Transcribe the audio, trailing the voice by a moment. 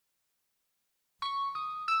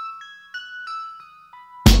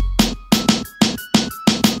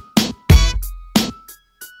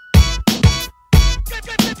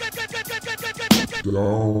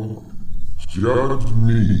Don't judge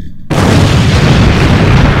me.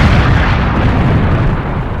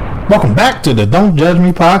 Welcome back to the Don't Judge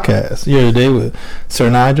Me podcast. Here today with Sir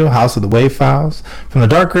Nigel, House of the Wave Files. From the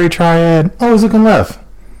Dark Gray Triad, always looking left,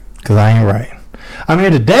 because I ain't right. I'm here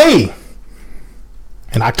today,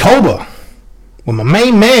 in October, with my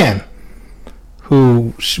main man,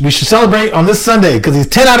 who we should celebrate on this Sunday, because he's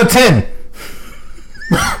 10 out of 10.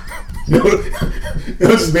 It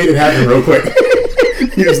just made it happen real quick.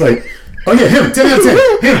 He was like, oh yeah, him, 10 out of 10.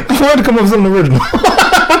 Him. I wanted to come up with something original.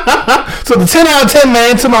 So the 10 out of 10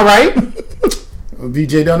 man to my right.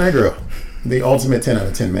 VJ Del Negro, the ultimate 10 out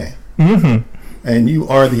of 10 man. Mm-hmm. And you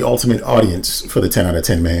are the ultimate audience for the 10 out of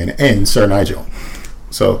 10 man and Sir Nigel.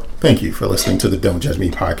 So thank you for listening to the Don't Judge Me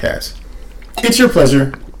podcast. It's your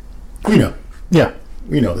pleasure. We know. Yeah.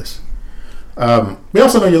 We know this. We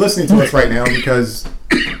also know you're listening to us right now because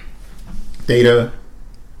data,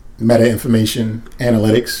 meta information,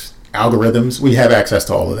 analytics, algorithms, we have access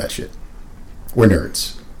to all of that shit. We're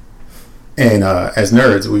nerds. And as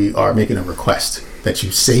nerds, we are making a request that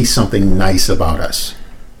you say something nice about us.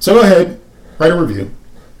 So go ahead, write a review,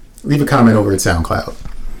 leave a comment over at SoundCloud,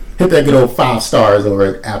 hit that good old 5 stars over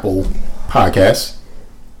at Apple Podcasts.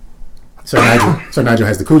 Sir Nigel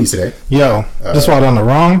has the cooties today. Yo, just walked on the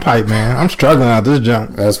wrong pipe, man. I'm struggling out this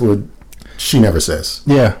junk. That's what she never says.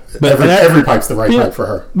 Yeah. But every pipe's the right pipe for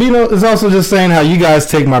her. But, you know, it's also just saying how you guys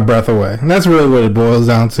take my breath away. And that's really what it boils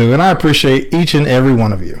down to. And I appreciate each and every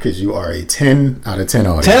one of you. Because you are a 10 out of 10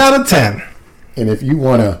 audience. 10 out of 10. And if you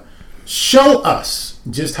want to show us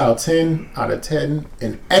just how 10 out of 10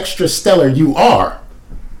 and extra stellar you are,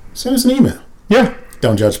 send us an email. Yeah.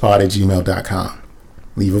 don'tjudgepod@gmail.com.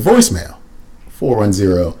 Leave a voicemail.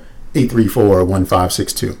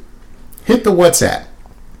 410-834-1562. Hit the WhatsApp.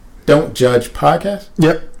 Don't Judge Podcast.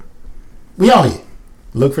 Yep. We all here.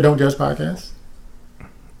 Look for Don't Judge Podcast.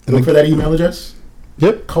 Look for that email address.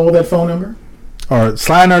 Yep. Call that phone number. Or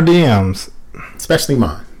slide in our DMs. Especially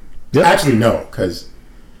mine. Yep. Actually, no, because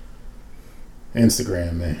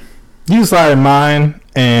Instagram, man. You slide in mine,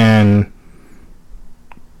 and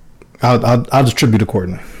I'll distribute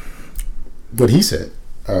accordingly. What he said.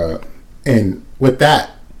 And with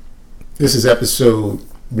that, this is episode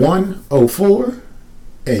 104,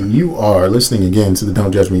 and you are listening again to the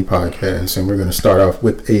Don't Judge Me podcast, and we're going to start off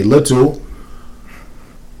with a little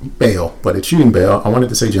bail, but it's shooting bail. I wanted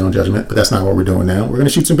to say general judgment, but that's not what we're doing now. We're going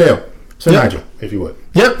to shoot some bail. So Nigel, if you would.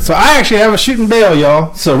 Yep. So I actually have a shooting bail,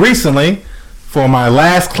 y'all. So recently, for my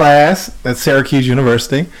last class at Syracuse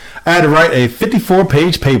University, I had to write a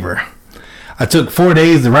 54-page paper. I took 4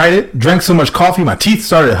 days to write it, drank so much coffee, my teeth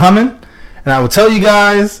started humming. And I will tell you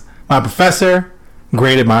guys, my professor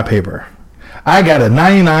graded my paper. I got a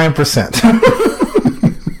 99%.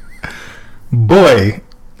 Boy,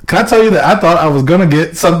 can I tell you that I thought I was going to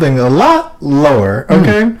get something a lot lower,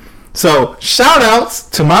 okay? So, shout outs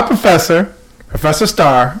to my professor, Professor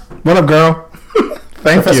Starr. What up, girl?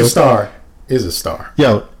 Thank Professor you. Starr is a star.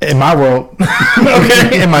 Yo, in my world,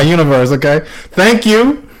 okay? In my universe, okay? Thank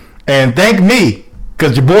you, and thank me,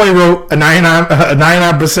 because your boy wrote a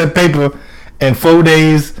 99% paper in 4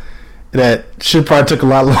 days that shit probably took a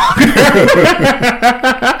lot longer.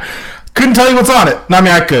 Couldn't tell you what's on it. I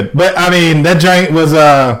mean, I could. But, I mean, that joint was,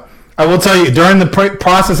 I will tell you, during the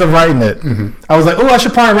process of writing it, I was like, oh, I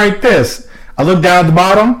should probably write this. I looked down at the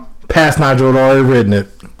bottom, past Nigel had already written it.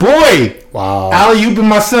 Boy! Wow. Alley-ooping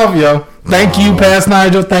myself, yo. Thank you, past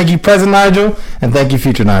Nigel. Thank you, present Nigel. And thank you,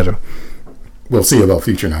 future Nigel. We'll see about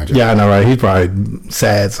future Nigel. Yeah, I know, right? He's probably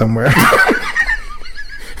sad somewhere.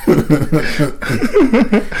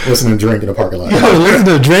 Listen to Drake in the parking lot. Yo, listen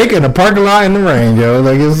to Drake in the parking lot in the rain, yo.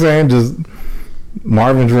 Like you're saying, just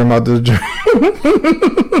Marvin's room out the drink.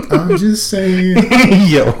 I'm just saying.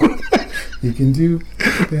 Yo. You can do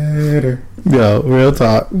better. Yo, real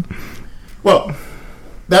talk. Well,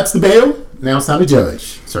 that's the bail. Now it's time to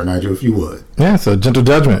judge. Sir Nigel, if you would. Yeah, so gentle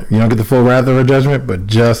judgment. You don't get the full wrath of a judgment, but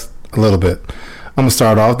just a little bit. I'm going to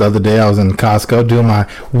start off. The other day I was in Costco doing my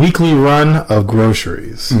weekly run of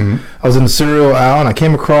groceries. I was in the cereal aisle and I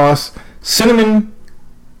came across Cinnamon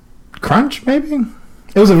Crunch, maybe?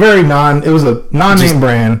 It was a non-name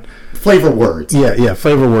brand. Flavor words. Yeah,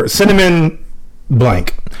 flavor word. Cinnamon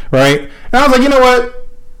blank, right? And I was like, you know what?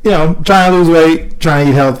 You know, trying to lose weight, trying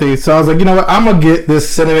to eat healthy. So I was like, you know what? I'm going to get this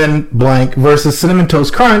Cinnamon blank versus Cinnamon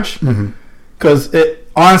Toast Crunch because it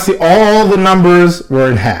honestly, all the numbers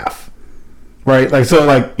were in half. Right, like so,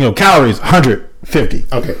 like calories 150.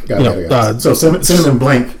 Okay, got it. So cinnamon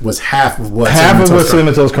blank was half of what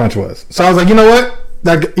Cinnamon Toast Crunch was. So I was like, you know what?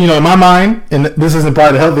 Like in my mind, and this isn't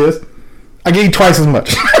probably the healthiest. I can eat twice as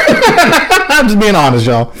much. I'm just being honest,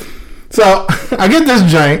 y'all. So I get this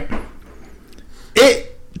drink.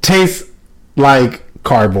 It tastes like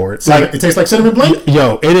cardboard. Like, it tastes like cinnamon blink?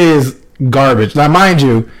 Yo, it is garbage. Now, mind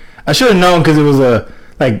you, I should have known because it was a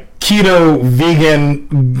like keto, vegan,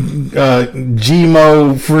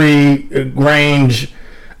 GMO free range,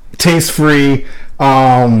 taste free,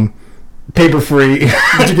 paper free.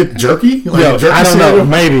 Did you get jerky? Like Yo, jerky I don't cereal? know.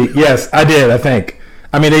 Maybe yes, I did. I think.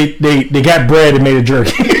 I mean, they got bread and made a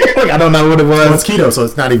jerky. Like, I don't know what it was. Well, it's keto, so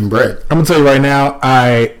it's not even bread. I'm gonna tell you right now.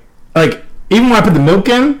 I like even when I put the milk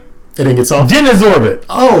in, It didn't get soft. didn't absorb it.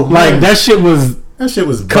 Oh, Like man. that shit was That shit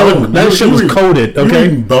was colored. bone. That You- shit you was were- coated. you were Okay.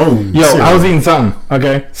 eating bone. Yo, cereal. I was eating something.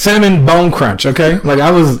 Okay, cinnamon bone crunch. Okay, like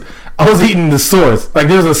I was eating the source. Like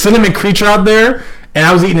there's a cinnamon creature out there, and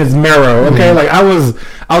I was eating its marrow. Okay, like I was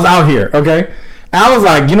out here. Okay, and I was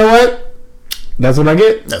like, you know what? That's what I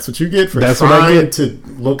get. That's what you get for That's what I trying get. to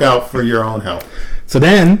look out for your own health. So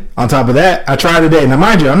then, on top of that, I tried today. Now,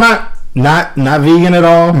 mind you, I'm not vegan at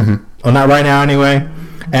all, or not right now anyway.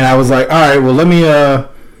 And I was like, all right, well, let me. I'm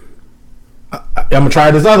gonna try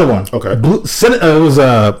this other one. Okay. It was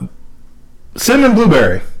cinnamon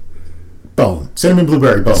blueberry. Bone. Cinnamon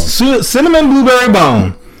blueberry bone. Cinnamon blueberry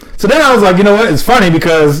bone. So then I was like, you know what? It's funny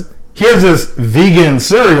because here's this vegan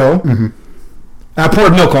cereal. And I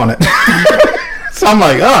poured milk on it. So I'm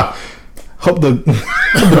like, hope the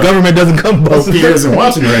government doesn't come Hope busting. he isn't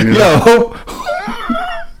watching right now. Yo,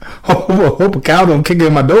 hope a cow don't kick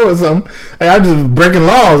in my door or something. Hey, I'm just breaking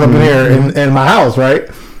laws up in here in my house, right?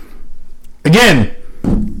 Again,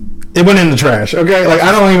 it went in the trash. Okay, like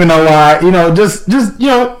I don't even know why. You know, just live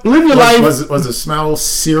your life. Was it smell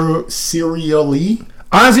cereal-y?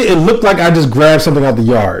 Honestly, it looked like I just grabbed something out the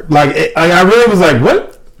yard. Like I really was like,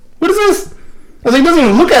 what is this? I was like, it doesn't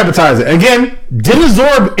even look appetizing. Again, didn't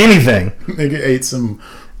absorb anything. Nigga ate some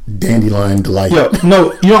dandelion delight. Yo,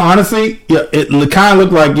 no, honestly, yeah, it kind of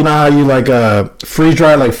looked like, you know how you like freeze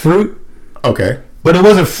dry like fruit, Okay. but it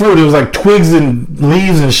wasn't fruit. It was like twigs and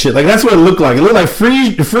leaves and shit. Like that's what it looked like. It looked like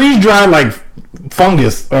freeze dry like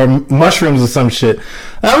fungus or mushrooms or some shit.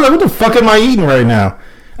 And I was like, what the fuck am I eating right now?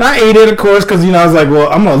 And I ate it, of course, because I was like, well,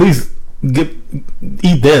 I'm gonna at least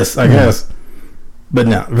eat this, I guess. But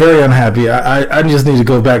no, very unhappy. I just need to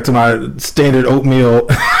go back to my standard oatmeal,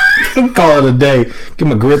 call it a day, get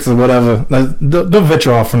my grits or whatever. Don't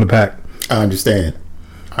venture off from the pack. I understand.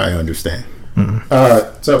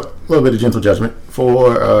 So, a little bit of gentle judgment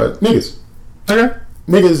for niggas. Okay.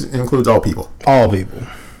 Niggas includes all people. All people.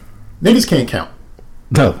 Niggas can't count.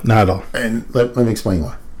 No, not at all. And let me explain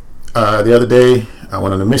why. The other day, I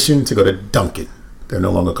went on a mission to go to Dunkin'. They're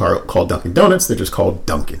no longer called Dunkin' Donuts. They're just called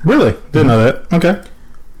Dunkin'. Really? Didn't know that. Okay.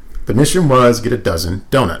 The mission was get a dozen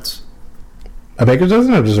donuts. A baker's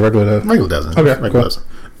dozen or just a regular dozen? Regular dozen. Okay, Regular cool. dozen.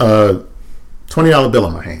 $20 bill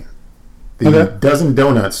in my hand. The Okay. dozen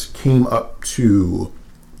donuts came up to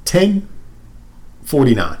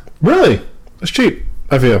 $10.49. Really? That's cheap,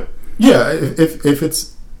 I feel. Yeah, if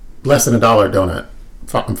it's less than $1 donut,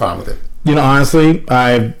 I'm fine with it. You know, honestly,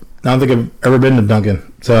 I don't think I've ever been to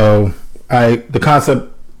Dunkin'. So the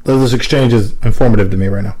concept of this exchange is informative to me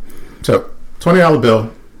right now. So $20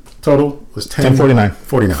 bill total was $10.49.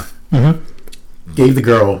 $49. Gave the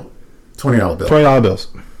girl $20 bill. $20 bills.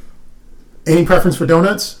 Any preference for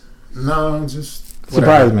donuts? No, just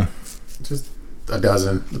Surprised me. Just a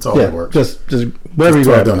dozen. That's all Yeah, that works. just whatever you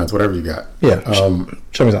 12 got. donuts, whatever you got. Yeah. Show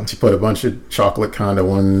me something. She put a bunch of chocolate kind of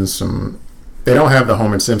ones. They don't have the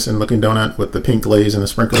Homer Simpson looking donut with the pink glaze and the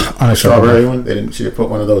sprinkles. The strawberry one. They didn't. She put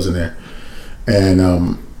one of those in there. And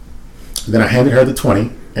then I handed her the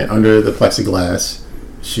 20, and under the plexiglass,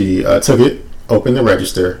 she took it, opened the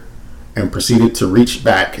register, and proceeded to reach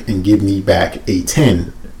back and give me back a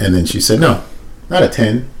 10. And then she said, "No, not a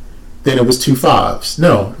 10." Then it was 2 5s.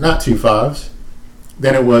 No, not 2 5s.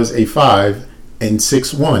 Then it was a 5 and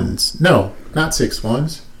 6 1s. No, not 6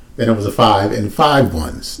 1s. Then it was a 5 and 5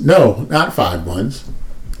 1s. No, not 5 1s.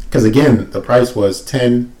 Because again, the price was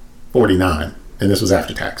 $10.49, and this was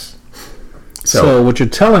after tax. So what you're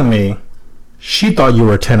telling me, she thought you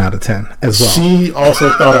were a 10 out of 10 as well. She also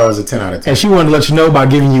thought I was a 10 out of 10. And she wanted to let you know by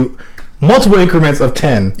giving you multiple increments of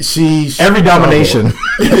 10. Every domination.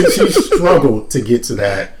 She struggled to get to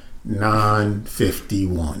that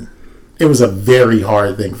 9.51. It was a very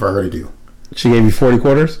hard thing for her to do. She gave you 40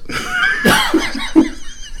 quarters?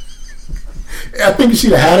 I think if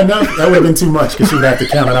she'd have had enough, that would have been too much because she would have to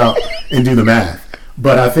count it out and do the math.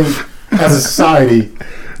 But I think as a society,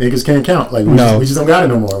 niggas can't count. Like we just don't got it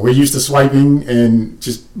no more. We're used to swiping and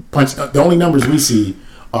just punch. The only numbers we see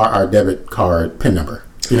are our debit card PIN number.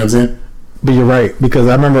 You know what I'm saying? But you're right, because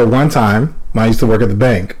I remember one time when I used to work at the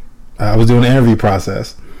bank, I was doing an interview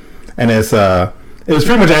process, and it's It was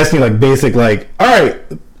pretty much asking like basic, like, all right,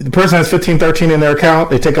 the person has 1513 in their account.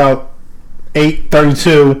 They take out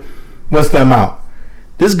 832. What's the amount?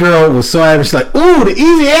 This girl was so happy. She's like, ooh, the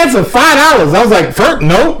easy answer, $5. I was like,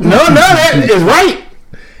 no, that is right.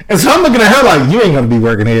 And so I'm looking at her like, you ain't gonna be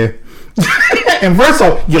working here. And first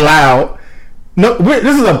of all, you're loud. No,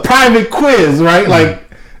 this is a private quiz, right? Like,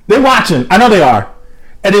 they're watching. I know they are.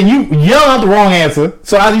 And then you yell out the wrong answer.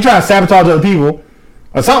 So as you trying to sabotage other people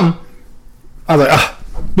or something, I was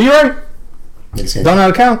like, be right. Niggas can't Don't know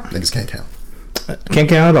how to count. Niggas can't count. Can't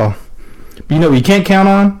count at all. But you know what you can't count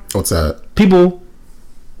on? What's that? People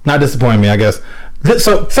not disappointing me, I guess.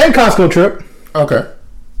 So, same Costco trip. Okay.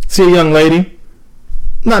 See a young lady.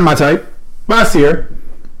 Not my type. But I see her.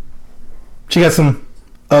 She got some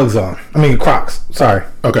Uggs on. I mean, Crocs. Sorry.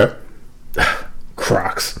 Okay.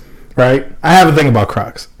 Crocs. Right? I have a thing about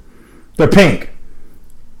Crocs. They're pink.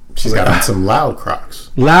 She's got on some loud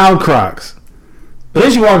Crocs. Loud Crocs. But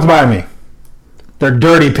then she walks by me. They're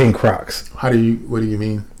dirty pink Crocs. What do you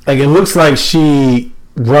mean? Like, it looks like she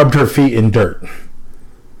rubbed her feet in dirt.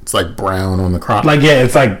 It's like brown on the Crocs. Like, yeah,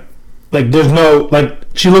 it's like there's no, like,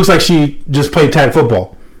 she looks like she just played tag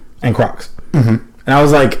football and Crocs. Mm-hmm. And I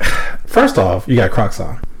was like, first off, you got Crocs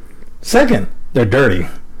on. Second, they're dirty.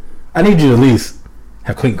 I need you to at least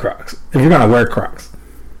have clean Crocs if you're going to wear Crocs.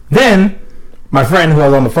 Then, my friend who I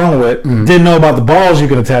was on the phone with didn't know about the balls you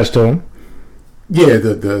could attach to them. Yeah,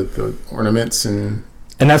 the ornaments and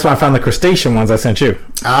that's why I found the crustacean ones I sent you.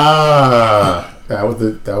 That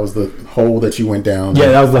was the hole that you went down. Yeah,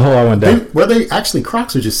 that was the hole I went down. Were they actually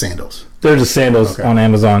Crocs or just sandals? They're just sandals on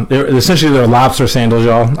Amazon. They're lobster sandals,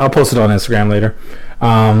 y'all. I'll post it on Instagram later.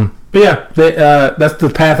 But yeah, that's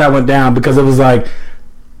the path I went down because it was like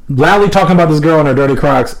loudly talking about this girl in her dirty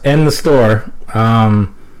Crocs in the store.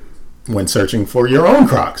 When searching for your own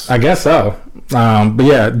Crocs. I guess so. But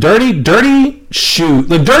yeah, dirty shoes,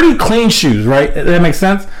 like dirty clean shoes, right? That makes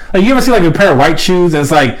sense. Like you ever see like a pair of white shoes and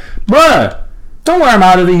it's like, bruh, don't wear them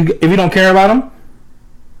out if you don't care about them.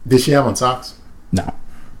 Did she have on socks? No.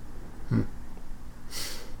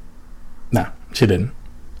 No, she didn't.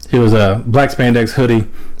 She was a black spandex hoodie,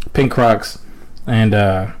 pink Crocs, and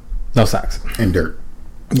no socks. And dirt.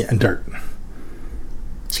 Yeah, and dirt.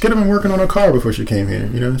 She could have been working on her car before she came here.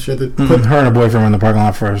 You know, she had to put her and her boyfriend were in the parking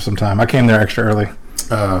lot for some time. I came there extra early.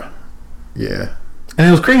 Yeah. And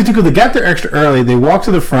it was crazy because they got there extra early. They walked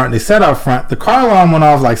to the front. They sat out front. The car alarm went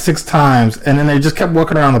off like 6 times, and then they just kept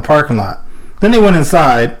walking around the parking lot. Then they went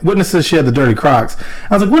inside. Witnesses she had the dirty Crocs.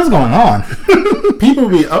 I was like, what is going on? People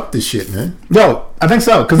be up to shit, man. Yo, I think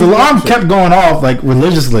so. Because the alarm kept going off like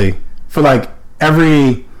religiously for like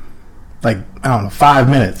every, like, I don't know, 5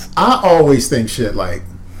 minutes. I always think shit like,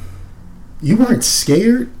 you weren't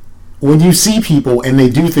scared when you see people and they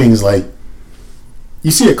do things like, you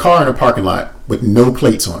see a car in a parking lot with no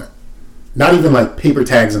plates on it. Not even like paper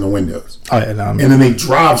tags in the windows. Oh, yeah, no. And then they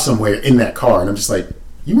drive somewhere in that car and I'm just like,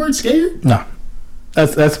 you weren't scared? No.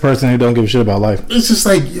 That's the person who don't give a shit about life. It's just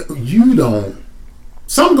like, you don't.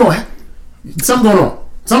 Something going on.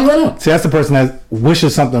 See, that's the person that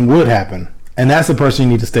wishes something would happen. And that's the person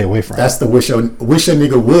you need to stay away from. That's the wish a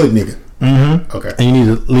nigga would nigga. Mm-hmm. Okay. And you need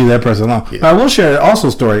to leave that person alone. Yeah. But I will share also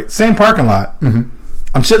a story. Same parking lot. Mm-hmm.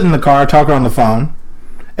 I'm sitting in the car talking on the phone.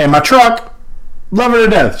 And my truck, love her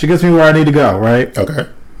to death. She gets me where I need to go, right? Okay.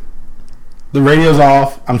 The radio's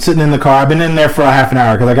off. I'm sitting in the car. I've been in there for a half an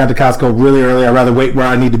hour because I got to Costco really early. I'd rather wait where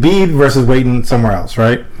I need to be versus waiting somewhere else,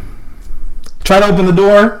 right? Try to open the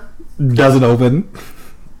door. Doesn't open.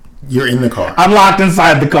 You're in the car. I'm locked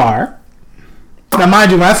inside the car. Now,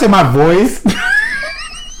 mind you, when I say my voice,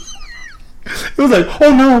 it was like,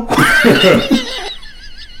 oh no.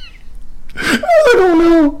 I was like, oh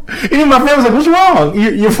no. And then my friend was like, what's wrong?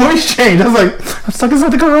 Your voice changed. I was like, I'm stuck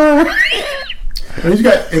inside the car. You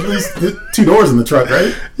got at least 2 doors in the truck,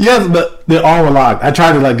 right? Yes, but they all were locked. I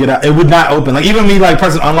tried to like get out. It would not open. Like even me like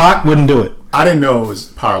pressing unlock wouldn't do it. I didn't know it was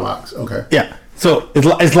power locks. Okay. Yeah. So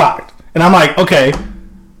it's locked. And I'm like, okay,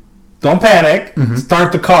 don't panic. Mm-hmm.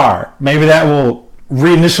 Start the car. Maybe that will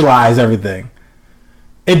reinitialize everything.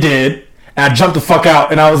 It did. And I jumped the fuck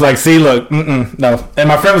out. And I was like, see, look, no. And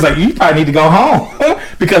my friend was like, you probably need to go home.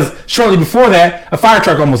 Because shortly before that, a fire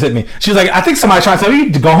truck almost hit me. She was like, I think somebody tried to tell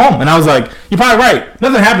you to go home. And I was like, you're probably right.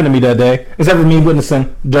 Nothing happened to me that day. Except for me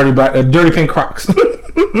witnessing dirty pink Crocs. That's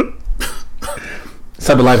the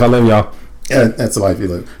type of life I live, y'all. Yeah, that's the life you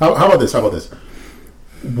live. How about this?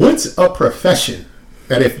 What's a profession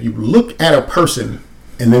that if you look at a person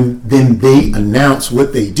and then they announce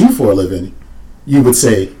what they do for a living, you would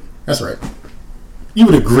say, that's right. You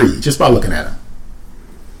would agree just by looking at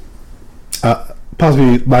them.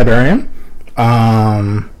 Possibly librarian.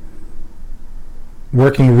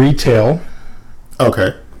 working retail.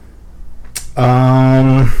 Okay.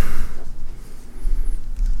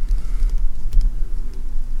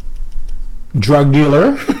 Drug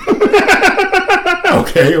dealer.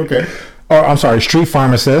 Okay. Or I'm sorry, street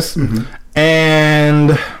pharmacist.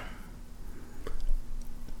 And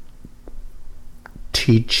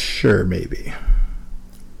teacher, maybe.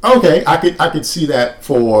 Okay, I could see that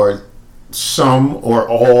for some or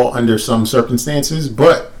all under some circumstances,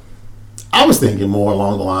 but I was thinking more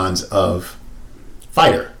along the lines of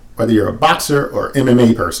fighter, whether you're a boxer or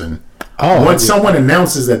MMA person. Oh, Once someone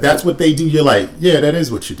announces that that's what they do, you're like, yeah, that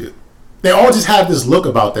is what you do. They all just have this look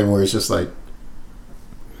about them where it's just like,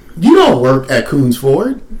 you don't work at Coons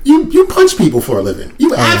Ford. You punch people for a living.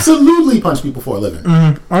 You absolutely punch people for a living.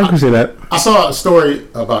 I can see that. I saw a story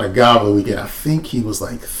about a guy over the weekend. I think he was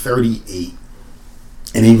like 38.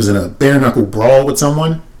 And he was in a bare knuckle brawl with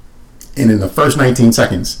someone. And in the first 19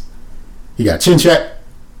 seconds, he got chin checked,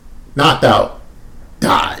 knocked out,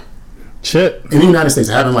 died. Shit. In the United States,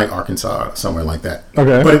 I haven't like Arkansas or somewhere like that.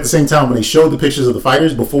 Okay. But at the same time, when they showed the pictures of the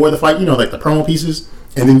fighters before the fight, you know, like the promo pieces,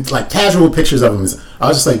 and then like casual pictures of them, I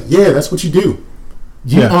was just like, yeah, that's what you do.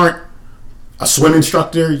 You aren't a swim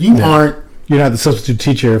instructor. You aren't. You're not the substitute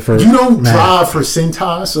teacher for. You don't drive for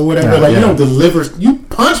Cintas or whatever. You don't deliver. You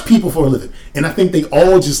punch people for a living. And I think they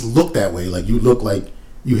all just look that way. Like you look like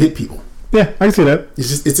you hit people. Yeah, I can see that. It's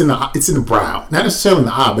just it's in the brow, not necessarily in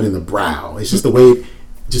the eye, but in the brow. It's just the way,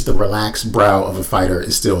 just the relaxed brow of a fighter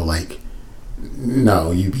is still like,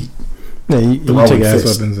 no, you be. Yeah, you take ass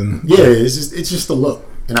weapons and. Yeah, it's just the look,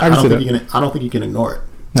 and I don't think you can ignore it.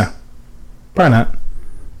 No, probably not.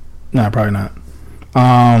 No, probably not.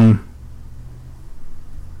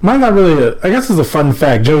 Mine's not really. I guess it's a fun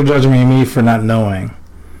fact. Joe judging me for not knowing.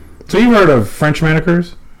 So you heard of French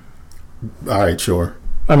manicures? All right, sure.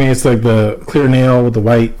 I mean, it's like the clear nail with the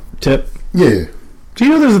white tip. Yeah. Do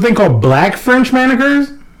you know there's a thing called black French manicures?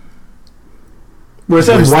 Where it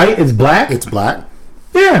says white, it's black? It's black?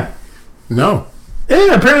 Yeah. No.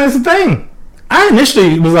 Yeah, apparently it's a thing. I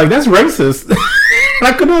initially was like, that's racist.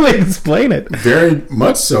 I couldn't really explain it. Very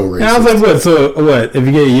much so racist. And I was like, what? So what? If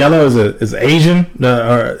you get yellow, is Asian?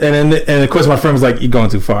 And of course my friend was like, you're going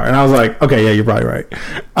too far. And I was like, okay, yeah, you're probably right.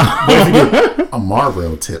 But if you get a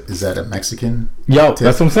Marlboro tip, is that a Mexican tip?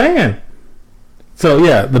 That's what I'm saying. So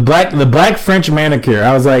yeah, the black French manicure.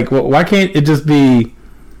 I was like, well, why can't it just be?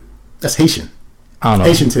 That's Haitian. I don't know.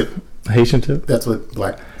 Haitian tip. Haitian tip. That's what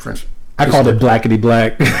black French. I called it blackety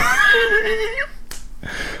black.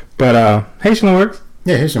 But Haitian works.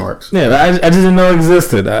 Yeah, Haitian works. Yeah, I just didn't know it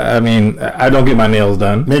existed. I mean, I don't get my nails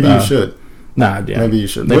done. Maybe you should. Nah, yeah. Maybe you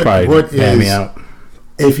should. They probably ban me out.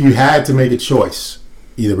 If you had to make a choice,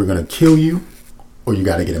 either we're going to kill you, or you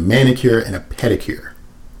got to get a manicure and a pedicure,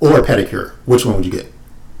 or a pedicure. Which one would you get?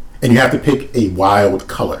 And you have to pick a wild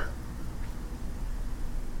color.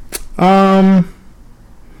 Probably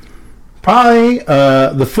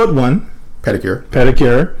the foot one.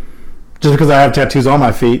 Pedicure. Just because I have tattoos on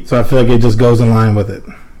my feet, so I feel like it just goes in line with it.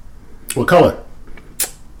 What color?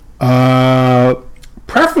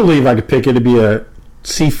 Preferably, if I could pick it, it'd be a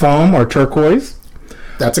sea foam or turquoise.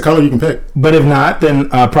 That's a color you can pick. But if not, then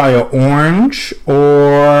probably an orange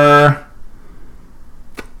or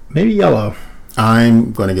maybe yellow.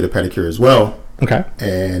 I'm going to get a pedicure as well. Okay.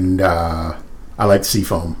 And I like sea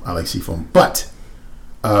foam. But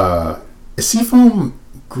is sea foam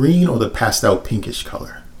green or the pastel pinkish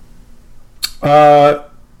color?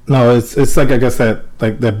 No, it's like, I guess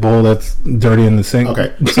that bowl that's dirty in the sink.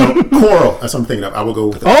 Okay, so coral. That's what I'm thinking of. I will go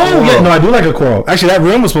with. Coral. Yeah, no, I do like a coral. Actually, that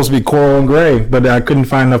room was supposed to be coral and gray, but I couldn't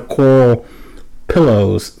find enough coral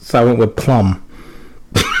pillows, so I went with plum.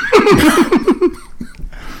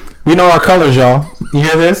 We know our colors, y'all. You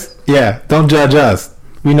hear this? Yeah, don't judge us.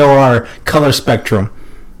 We know our color spectrum.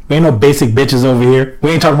 We ain't no basic bitches over here.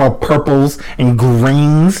 We ain't talking about purples and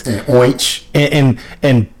greens and orange and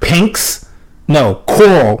pinks. No,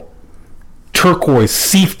 coral, turquoise,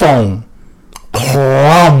 sea foam,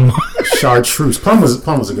 plum. Chartreuse. Plum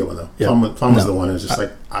was a good one though. Yeah. Plum was the one that was just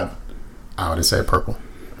like I would have said purple.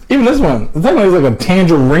 Even this one, it's like a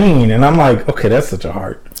tangerine, and I'm like, okay, that's such a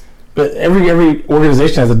heart. But every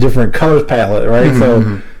organization has a different color palette, right? So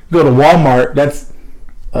you go to Walmart, that's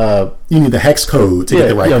you need the hex code to get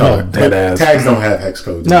the right color. No, tags don't have hex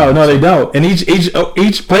codes. No, they don't. And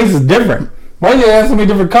each place is different. Why do they have so many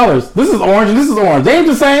different colors? This is orange and this is orange. They ain't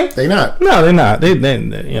the same. They not. No, they're not. They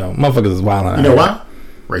motherfuckers is wilding out. You know why?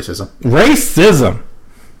 Racism.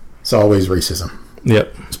 It's always racism.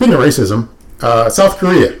 Yep. Speaking of racism, South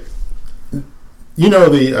Korea. You know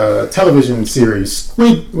the television series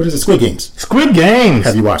Squid Games. Squid Games.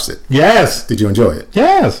 Have you watched it? Yes. Did you enjoy it?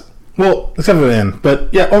 Yes. Well, except for the end.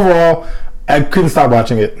 But yeah, overall, I couldn't stop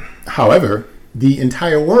watching it. However, the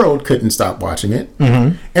entire world couldn't stop watching it.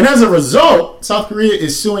 And as a result, South Korea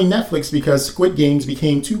is suing Netflix because Squid Games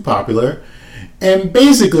became too popular. And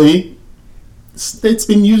basically, it's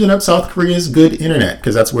been using up South Korea's good internet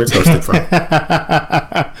because that's where it's hosted from.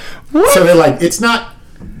 So they're like, it's not,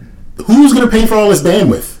 who's going to pay for all this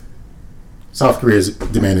bandwidth? South Korea's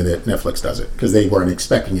demanded that Netflix does it because they weren't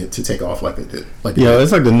expecting it to take off like it did.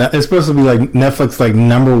 It's like it's supposed to be like Netflix, like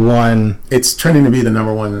number one. It's trending to be the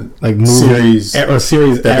number one like movie series ever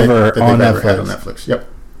that on ever had Netflix. on Netflix. Yep.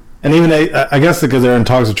 And even I guess because they're in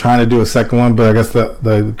talks of trying to do a second one, but I guess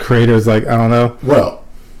the creators like I don't know. Well,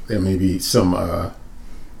 there may be some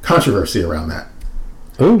controversy around that.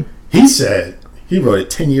 Ooh. He said he wrote it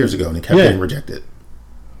 10 years ago and it kept getting rejected.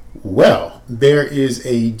 Well, there is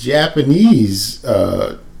a Japanese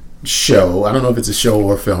show. I don't know if it's a show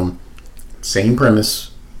or a film. Same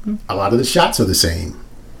premise. A lot of the shots are the same.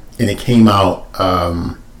 And it came out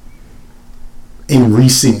in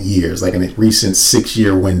recent years, like in a recent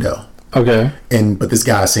 6-year window. Okay. But this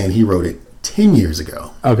guy is saying he wrote it 10 years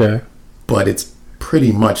ago. Okay. But it's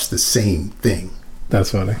pretty much the same thing.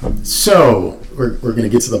 That's funny. So we're going to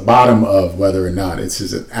get to the bottom of whether or not it's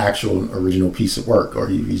an actual original piece of work or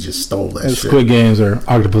he just stole that shit. Squid Games or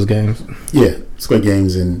Octopus Games. Yeah, Squid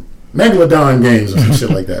Games and Megalodon Games or some shit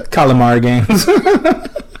like that. Calamari Games.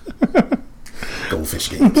 Goldfish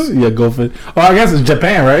Games. Yeah, Goldfish. Oh, I guess it's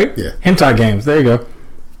Japan, right? Yeah. Hentai Games. There you go.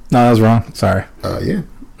 No, that was wrong. Sorry. Yeah.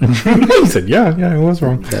 He said, yeah, it was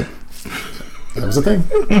wrong. That was the thing.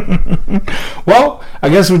 Well, I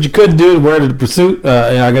guess what you could do to wear the pursuit,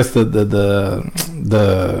 I guess the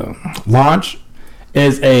launch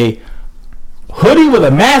is a hoodie with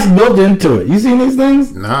a mask built into it. You seen these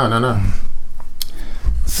things? No.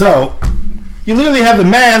 So you literally have the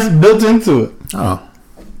mask built into it. Oh.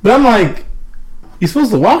 But I'm like, you're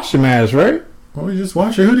supposed to wash your mask, right? Well, you just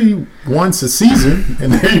wash your hoodie once a season,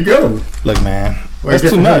 and there you go. Look, man, Wear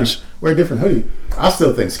that's too much. Wear a different hoodie. I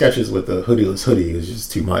still think Skechers with the hoodieless hoodie is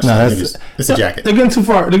just too much. No, it's a jacket. They're getting too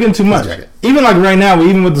far. They're getting too much. jacket. Even like right now,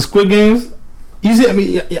 even with the Squid Games, you see, I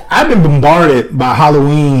mean, I've been bombarded by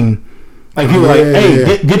Halloween. Like people are like,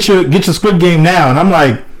 hey, get your Squid Game now, and I'm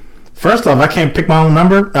like, first off, I can't pick my own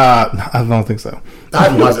number. I don't think so. I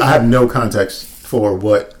have no context for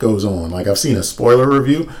what goes on. Like I've seen a spoiler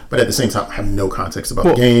review, but at the same time, I have no context about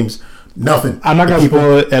the games. Nothing. I'm not gonna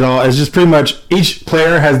spoil it at all. It's just pretty much each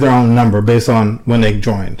player has their own number based on when they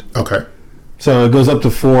joined. Okay. So it goes up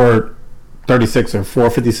to 436 or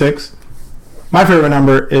 456. My favorite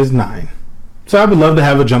number is 9. So I would love to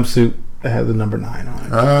have a jumpsuit that has the number 9 on it.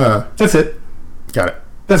 That's it. Got it.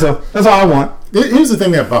 That's all. That's all I want. Here's the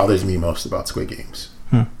thing that bothers me most about Squid Games.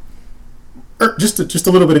 Just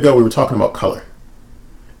a little bit ago, we were talking about color.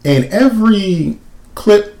 And every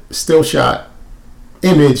clip, still shot,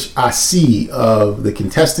 image I see of the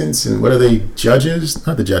contestants and what are they, judges?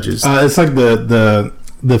 Not the judges. It's like the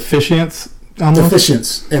officiants. The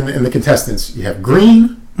officiants and the contestants. You have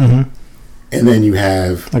green, and then you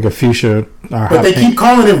have like a fuchsia. But they keep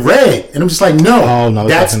calling it red, and I'm just like, no. Oh no,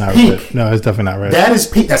 that's definitely not pink. Red. No, it's definitely not red. That is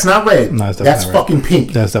pink. That's not red. No, it's definitely that's not red. fucking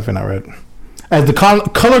pink. That's definitely not red. As the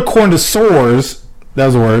color connoisseurs, that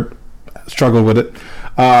was a word. Struggled with it.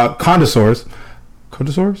 Connoisseurs.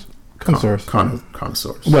 Connoisseurs.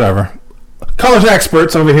 Whatever. Colors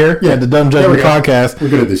experts over here at the Dumb Judgment Podcast. We're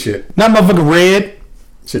good at this shit. Not motherfucking red.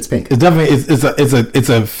 Shit's pink. It's definitely it's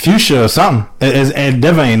a fuchsia or something. It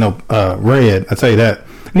definitely ain't no red. I tell you that.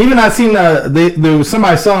 And even I seen there was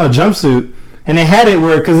somebody selling a jumpsuit and they had it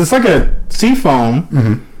where because it's like a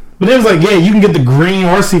seafoam. But it was like, yeah, you can get the green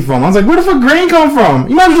or seafoam. I was like, where the fuck green come from?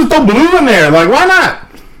 You might as well just throw blue in there. Like, why not?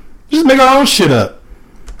 Just make our own shit up.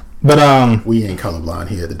 But we ain't colorblind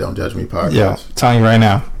here at the Don't Judge Me podcast. Yeah, I'm telling you right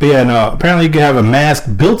now. But yeah, no. Apparently, you can have a mask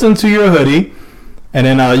built into your hoodie, and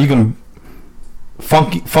then you can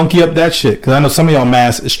funky up that shit. Because I know some of y'all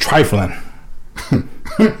masks is trifling.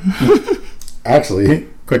 Actually,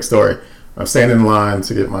 quick story. I'm standing in line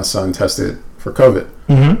to get my son tested for COVID.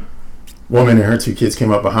 Woman and her 2 kids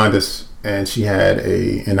came up behind us, and she had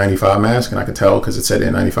a N95 mask, and I could tell because it said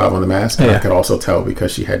N95 on the mask, and I could also tell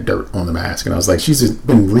because she had dirt on the mask, and I was like, she's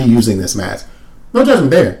been reusing this mask. No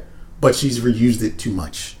judgment there, but she's reused it too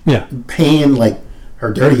much. Yeah. Paying, like,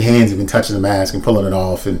 her dirty hands have been touching the mask and pulling it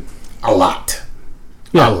off, and a lot.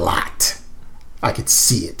 Yeah. A lot. I could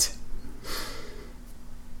see it.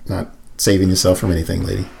 Not saving yourself from anything,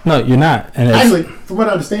 lady. No, you're not. And actually, from what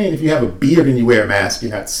I understand, if you have a beard and you wear a mask,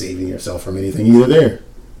 you're not saving yourself from anything either there.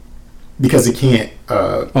 Because it can't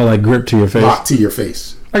like grip to your face. lock to your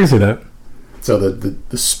face. I can see that. So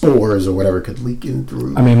the spores or whatever could leak in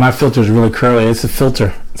through. I mean, my filter is really curly. It's a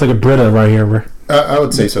filter. It's like a Brita right here, bro. I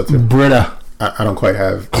would say so too. Brita. I don't quite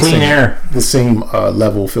have Clean air. The same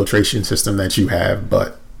level filtration system that you have,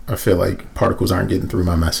 but I feel like particles aren't getting through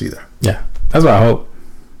my mess either. Yeah, that's what I hope.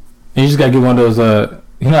 And you just gotta get one of those.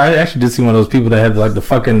 I actually did see one of those people that had like the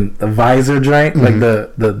fucking visor joint, like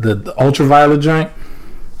the ultraviolet joint.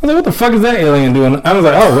 I was like, what the fuck is that alien doing? I was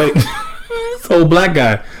like, oh wait, it's an old black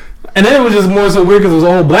guy. And then it was just more so weird because it was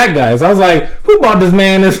an old black guy. So I was like, who bought this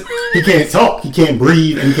man this? He can't talk. He can't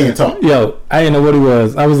breathe. And he can't talk. Yo, I didn't know what he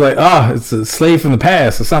was. I was like, it's a slave from the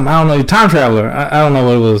past or something. I don't know. Time traveler. I don't know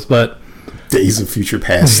what it was, but Days of Future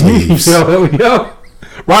Past slaves. yo,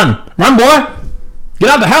 run, boy, get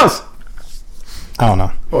out the house. I don't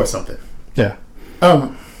know. Or something. Yeah.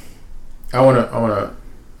 I wanna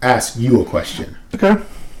ask you a question. Okay.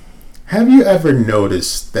 Have you ever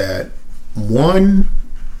noticed that one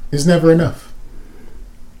is never enough?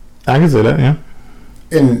 I can say that. Yeah.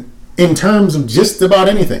 In terms of just about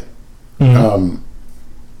anything.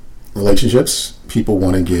 Relationships, people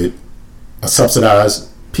want to get a subsidized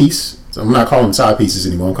piece. So I'm not calling them side pieces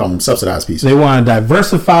anymore. I'm calling them subsidized pieces. They want to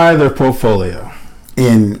diversify their portfolio.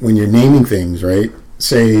 And when you're naming things, right?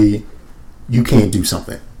 Say you can't do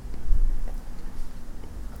something.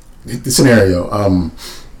 The scenario,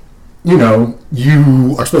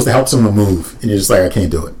 you are supposed to help someone move, and you're just like, I can't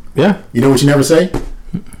do it. Yeah. You know what you never say?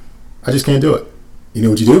 I just can't do it. You know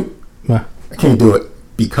what you do? Yeah. I can't do it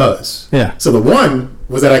because. Yeah. So the one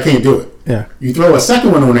was that I can't do it. Yeah. You throw a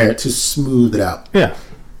second one on there to smooth it out. Yeah.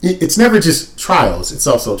 It's never just trials. It's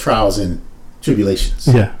also trials and tribulations.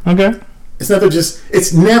 Yeah. Okay. It's never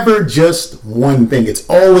just one thing. It's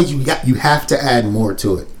always you have to add more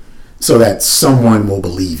to it so that someone will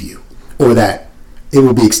believe you, or that it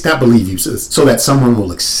will be not believe you, so that someone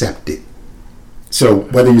will accept it. So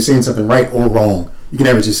whether you're saying something right or wrong, you can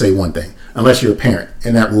never just say one thing unless you're a parent,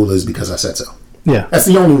 and that rule is because I said so. Yeah. That's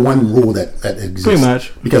the only one rule that exists. Pretty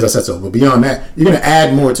much. Because I said so. But beyond that, you're going to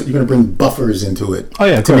add more to it. You're going to bring buffers into it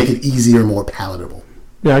to make it easier, more palatable.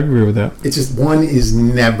 Yeah, I agree with that. It's just one is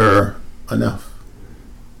never enough.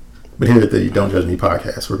 But here at the Don't Judge Me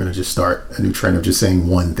podcast, we're going to just start a new trend of just saying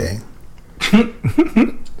one thing.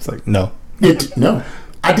 It's like, no. No.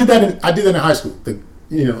 I did that in high school.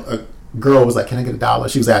 A girl was like, can I get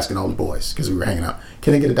 $1? She was asking all the boys because we were hanging out.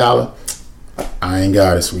 Can I get $1? I ain't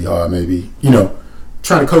got it, sweetheart, maybe.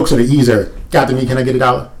 Trying to coax her to ease her. Got to me, can I get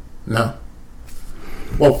 $1? No.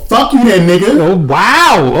 Well, fuck you then, nigga. Oh,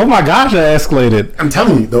 wow. Oh, my gosh, that escalated. I'm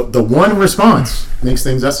telling you, the one response makes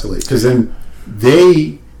things escalate. Because then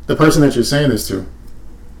the person that you're saying this to,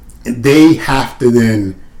 they have to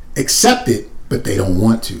then accept it, but they don't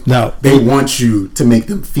want to. No. They want you to make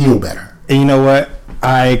them feel better. And you know what?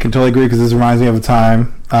 I can totally agree because this reminds me of a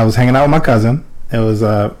time I was hanging out with my cousin. It was,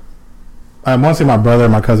 I want to say my brother,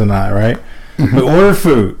 my cousin and I, right? Mm-hmm. We ordered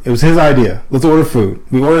food. It was his idea. Let's order food.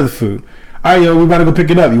 We ordered the food. All right, yo, we about to go pick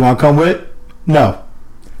it up. You want to come with? No.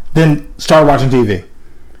 Then start watching TV.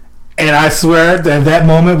 And I swear that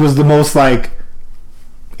moment was the most like,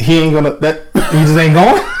 he just ain't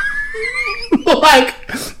going. Like,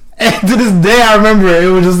 and to this day I remember it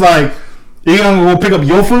was just like, you gonna go pick up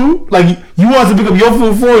your food? Like, you want us to pick up your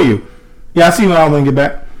food for you? Yeah, I see when I'm gonna get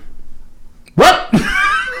back. What?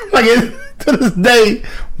 Like, to this day,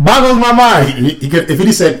 boggles my mind. If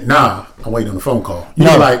he said, nah, I'm waiting on the phone call.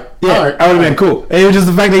 No, like, yeah, all right, I would have been cool. It was just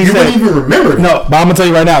the fact that he said, wouldn't even remember it. No, but I'm gonna tell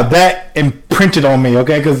you right now, that imprinted on me,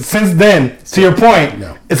 okay? Because since then, to your point,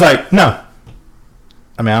 no. It's like, no.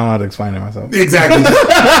 I mean, I don't know how to explain it myself. Exactly.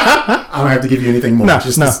 I don't have to give you anything more. No.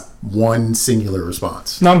 This one singular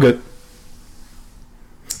response. No, I'm good.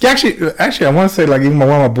 Yeah, actually, I want to say, like, even one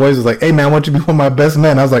of my boys was like, hey, man, I want you to be one of my best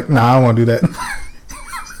men. I was like, nah, I don't want to do that.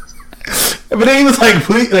 But then he was like,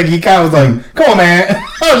 please, like, he kind of was like, come on, man.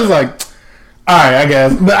 I was just like, all right, I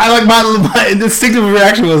guess. But I like my instinctive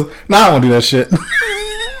reaction was, nah, I don't want to do that shit.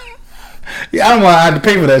 Yeah, I don't want to have to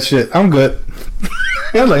pay for that shit. I'm good.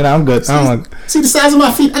 I was like, nah, I'm good. See the size of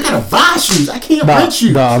my feet? I got to buy shoes. I can't rent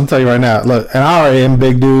shoes. No, I'm telling you right now. Look, and I already am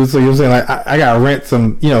big dude, so you know what I'm saying? Like, I got to rent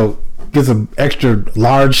some, get some extra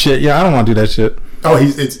large shit. Yeah, I don't want to do that shit. Oh,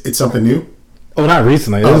 it's something new? Oh, not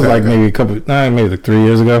recently. It was like maybe maybe like 3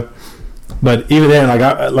 years ago. But even then,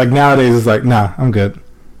 like nowadays, it's like, nah, I'm good.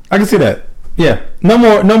 I can see that. Yeah, no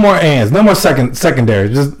more ands, no more secondary.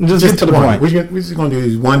 Just get to the point. We're just gonna do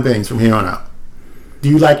these one things from here on out. Do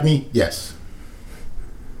you like me? Yes.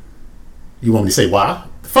 You want me to say why?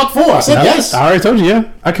 The fuck for? I said yes. I already told you.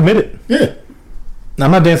 Yeah, I committed. Yeah. I'm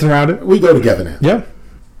not dancing around it. We go together now. Yeah,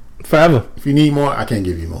 forever. If you need more, I can't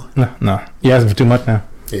give you more. No, you asking for too much now.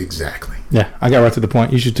 Exactly. Yeah, I got right to the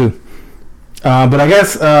point. You should too. But I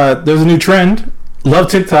guess there's a new trend. Love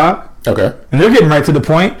TikTok. Okay. And they're getting right to the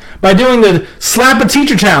point by doing the slap a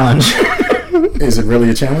teacher challenge. Is it really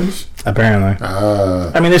a challenge? Apparently.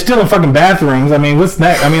 I mean, they're still in fucking bathrooms. I mean, what's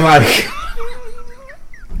next? I mean, like,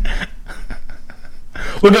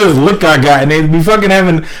 look at this Lookout guy, and they be fucking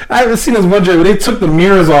having. I've seen this one joke where they took the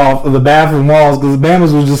mirrors off of the bathroom walls because the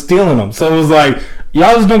Bamas was just stealing them. So it was like,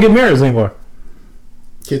 y'all just don't get mirrors anymore.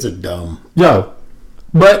 Kids are dumb. Yo,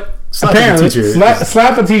 but Slap apparently, a teacher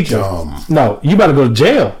slap a teacher. dumb. No, you about to go to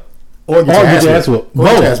jail. Or get your ass whipped. Or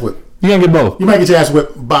get your ass Both. whipped. You gonna get both. You might get your ass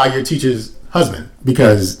whipped by your teacher's husband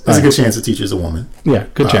because there's a good chance the teacher's a woman. Yeah,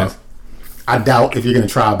 good chance. I doubt if you're going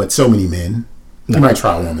to try, but so many men. You might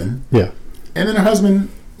try a woman. Yeah. And then her husband,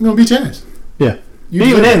 you know, beat your ass. Yeah. You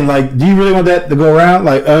Even do. then, like, do you really want that to go around?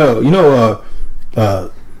 Like, oh, you know,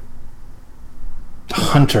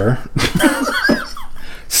 Hunter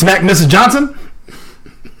smack Mrs. Johnson?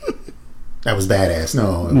 That was badass.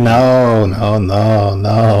 No. No.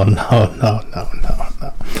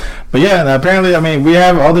 But yeah, and apparently, I mean, we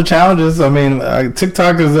have all the challenges. I mean,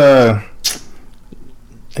 TikTok is, I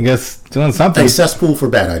guess, doing something. A cesspool for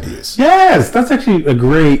bad ideas. Yes, that's actually a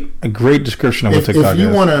great description of what TikTok If you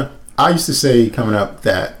is. want to, I used to say coming up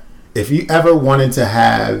that if you ever wanted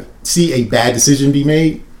to see a bad decision be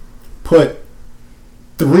made, put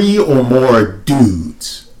 3 or more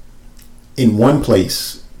dudes in one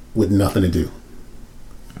place with nothing to do.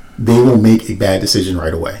 They will make a bad decision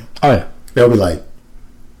right away. Oh yeah, They'll be like,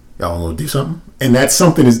 y'all want to do something? And that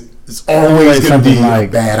something is always going to be like,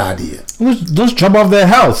 a bad idea. let's jump off that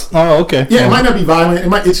house. Oh, okay. Yeah, it might not be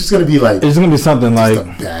violent. It's just going to be like, It's gonna be something like a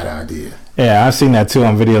bad idea. Yeah, I've seen that too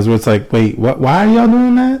on videos where it's like, wait, what? Why are y'all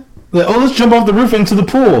doing that? Like, oh, let's jump off the roof into the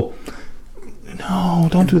pool. No,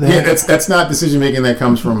 don't do that. Yeah, that's not decision making that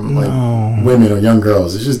comes from like women or young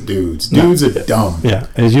girls. It's just dudes. Dudes are dumb. Yeah,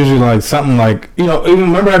 it's usually like something like, you know, even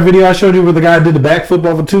remember that video I showed you where the guy did the backflip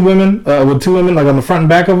off of two women like on the front and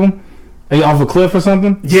back of them, like off a cliff or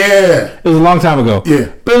something. Yeah, It was a long time ago.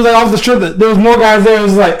 Yeah. But it was like off the strip. There was more guys there. It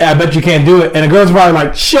was like, I bet you can't do it. And the girls were probably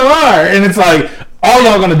like, sure. And it's like, all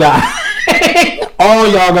y'all gonna die. All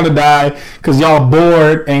y'all gonna die because y'all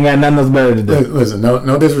bored and got nothing else better to do. listen,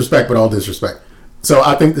 no disrespect, but all disrespect. So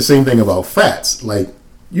I think the same thing about frats. Like,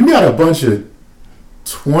 you got a bunch of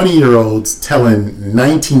 20-year-olds telling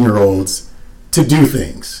 19-year-olds to do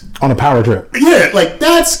things. On a power trip. Yeah, like,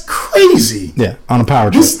 that's crazy. Yeah, on a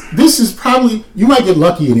power trip. This is probably, you might get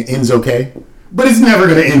lucky and it ends okay, but it's never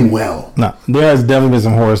going to end well. No, there has definitely been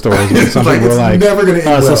some horror stories where some Like, people were it's like, never gonna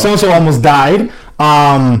end so well. so-and-so almost died.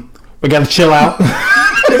 We gotta chill out.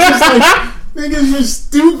 It's just like, niggas, you're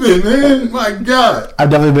stupid, man. My God. I've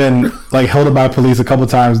definitely been like held up by police a couple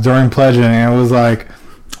times during pledging, and it was like,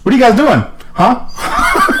 "What are you guys doing, huh?"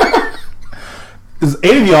 There's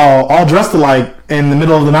 8 of y'all all dressed alike in the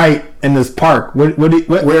middle of the night in this park. What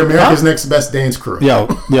We're America's Next Best Dance Crew. Yo,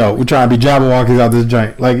 we're trying to be Jabberwockies out this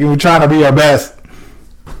joint. Like, we're trying to be our best.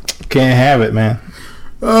 Can't have it, man.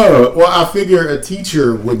 Oh, well, I figure a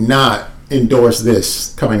teacher would not endorse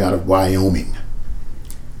this coming out of Wyoming.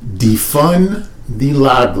 Defund the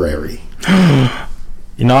library.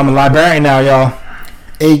 You know I'm a librarian now, y'all.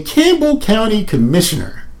 A Campbell County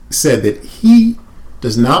commissioner said that he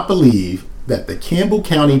does not believe that the Campbell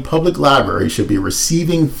County Public Library should be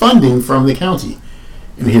receiving funding from the county.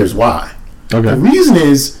 And here's why. Okay. The reason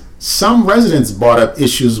is some residents brought up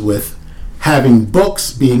issues with having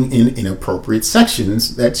books being in inappropriate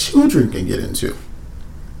sections that children can get into.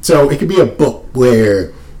 So it could be a book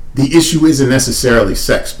where the issue isn't necessarily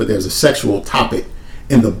sex, but there's a sexual topic,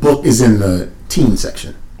 and the book is in the teen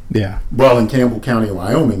section. Yeah. Well, in Campbell County,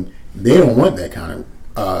 Wyoming, they don't want that kind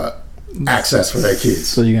of access for their kids.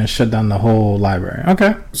 So you're gonna shut down the whole library?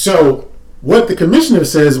 Okay. So what the commissioner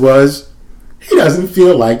says was he doesn't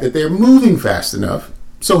feel like that they're moving fast enough,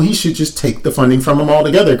 so he should just take the funding from them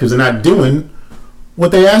altogether because they're not doing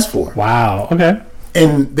what they asked for. Wow. Okay.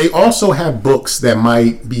 And they also have books that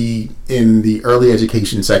might be in the early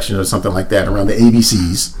education section or something like that around the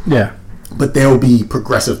ABCs. Yeah. But there'll be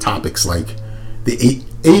progressive topics like the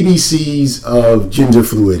ABCs of gender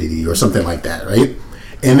fluidity or something like that, right?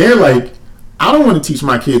 And they're like, I don't want to teach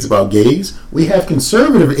my kids about gays. We have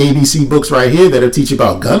conservative ABC books right here that'll teach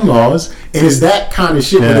about gun laws. And it's that kind of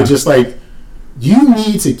shit where they're just like, you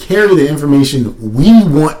need to carry the information we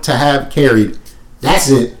want to have carried. That's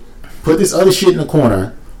it. Put this other shit in the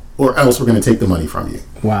corner, or else we're going to take the money from you.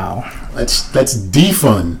 Wow. Let's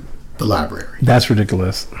defund the library. That's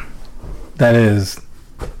ridiculous. That is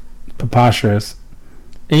preposterous.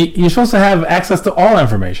 You're supposed to have access to all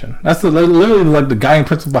information. That's literally like the guiding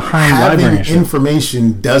principle behind Having librarianship.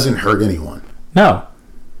 information doesn't hurt anyone. No.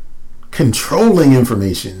 controlling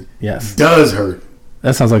information Yes. does hurt.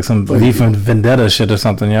 That sounds like some V for Vendetta shit or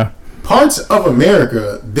something, yeah. Parts of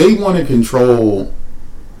America, they want to control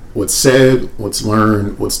what's said, what's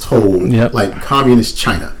learned, what's told, Yep. like communist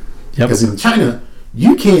China. Yep. Because in China,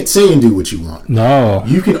 you can't say and do what you want. No.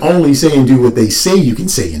 You can only say and do what they say you can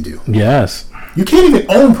say and do. Yes. You can't even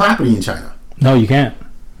own property in China. No, you can't.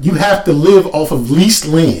 You have to live off of leased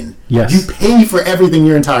land. Yes. You pay for everything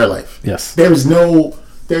your entire life. Yes. There's no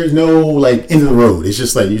like end of the road. It's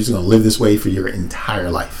just like you're just gonna live this way for your entire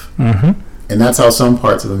life. Mm-hmm. And that's how some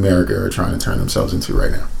parts of America are trying to turn themselves into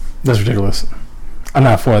right now. That's ridiculous. I'm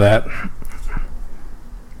not for that.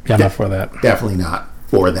 Yeah, I'm not for that. Definitely not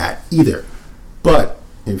for that either. But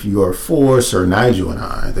if you are for Sir Nigel and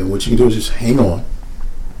I, then what you can do is just hang on,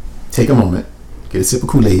 take a moment, get a sip of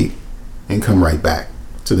Kool-Aid, and come right back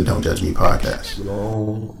to the Don't Judge Me podcast.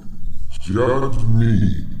 Don't judge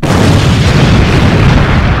me.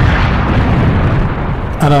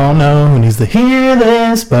 I don't know who needs to hear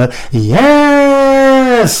this, but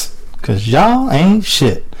yes, because y'all ain't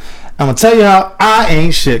shit. I'm going to tell you how I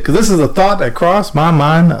ain't shit, because this is a thought that crossed my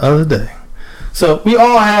mind the other day. So we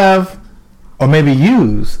all have, or maybe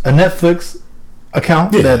use, a Netflix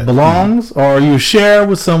account that belongs, or you share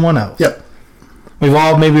with someone else. Yep. We've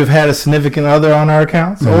all maybe have had a significant other on our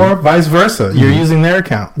accounts, or vice versa. You're using their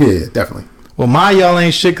account. Yeah, definitely. Well, my y'all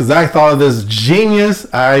ain't shit because I thought of this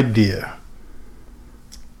genius idea.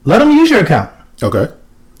 Let them use your account, Okay.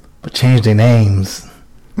 but change their names.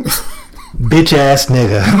 Bitch ass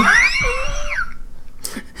nigga.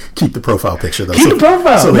 Keep the profile picture though. Keep the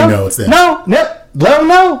profile. So they know it's them. No, let them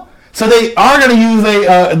know. So they are gonna use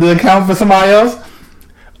the account for somebody else.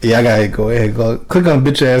 Yeah, I gotta go ahead. Go click on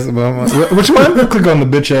bitch ass. Which one? Click on the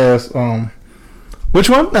bitch ass. Which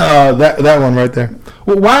one? That one right there.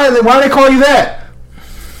 Well, why do they call you that?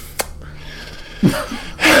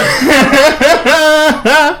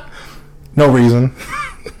 No reason.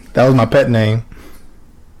 That was my pet name.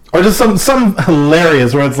 Or just some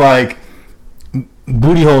hilarious where it's like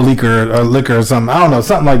booty hole liquor or something. I don't know,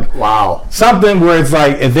 something like Wow. something where it's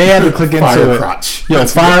like if they had to click into Fire it. crotch. Yo,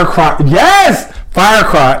 fire crotch. Yes, fire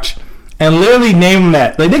crotch, and literally name them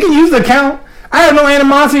that. Like they can use the account. I have no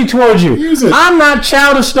animosity towards you. Use it. I'm not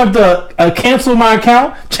childish enough to cancel my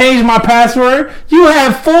account, change my password. You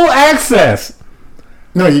have full access.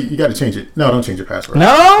 No, you got to change it. No, don't change your password.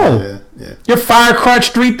 No. Yeah. You're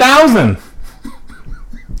Firecrotch 3000.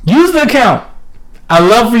 Use the account. I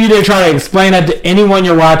love for you to try to explain that to anyone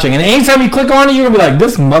you're watching. And anytime you click on it, you're going to be like,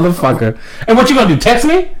 this motherfucker. And what you going to do, text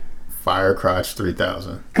me? Firecrotch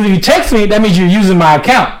 3000. Because if you text me, that means you're using my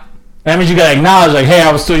account. That means you got to acknowledge, like, hey,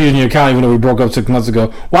 I was still using your account even though we broke up 6 months ago.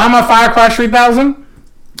 Why am I Firecrotch 3000?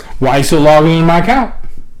 Why are you still logging in my account?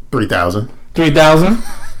 3000. 3000?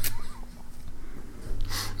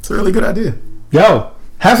 It's a really good idea. Yo,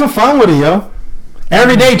 have some fun with it, yo.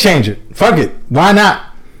 Every day change it. Fuck it. Why not?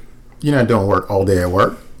 You're not doing work all day at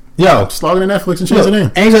work. Yo, Just log into Netflix and change the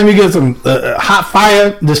name. anytime you get some hot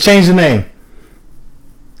fire, just change the name.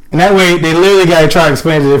 And that way, they literally got to try to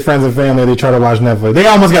explain to their friends and family they try to watch Netflix. They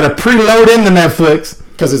almost got to preload into Netflix.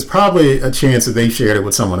 Because it's probably a chance that they shared it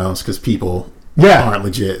with someone else because people aren't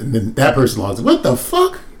legit. And then that person logs in. What the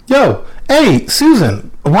fuck? Yo, hey,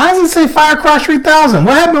 Susan, why does it say Firecrotch 3000?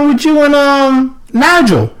 What happened with you and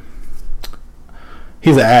Nigel?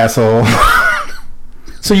 He's an asshole.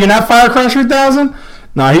 So you're not Firecrotch 3000?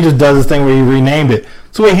 No, he just does this thing where he renamed it.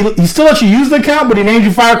 So wait, he still lets you use the account, but he named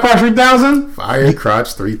you Firecrotch 3000?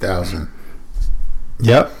 Firecrotch 3000.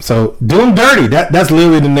 Yep. So do him dirty. That's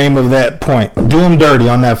literally the name of that point. Do him dirty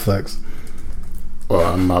on Netflix.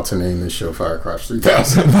 Well, I'm about to name this show Firecrotch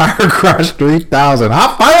 3000. Firecrotch 3000.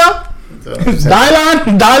 Hot fire!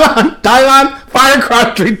 Dylon, Firecrotch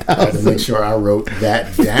I had to 3000. make sure I wrote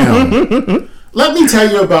that down. Let me tell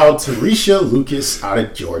you about Tarisha Lucas out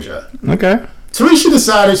of Georgia. Okay. Tarisha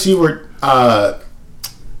decided she would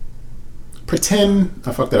pretend.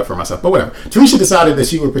 I fucked it up for myself, but whatever. Tarisha decided that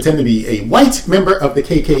she would pretend to be a white member of the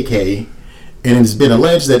KKK, and it has been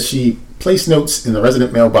alleged that she placed notes in the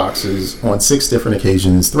resident mailboxes on 6 different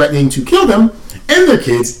occasions, threatening to kill them and their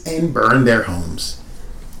kids and burn their homes.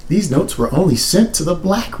 These notes were only sent to the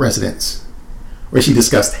black residents, where she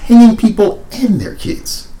discussed hanging people and their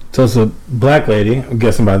kids. So it's a black lady, I'm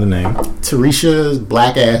guessing by the name, Tarisha's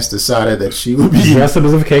black ass decided that she would be. dressed up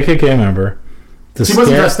as a KKK member. She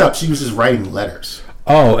wasn't dressed up. She was just writing letters.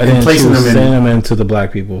 Oh, and then she placing was them in- sending them into the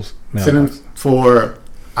black people's Sent mailbox. them for,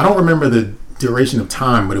 I don't remember the duration of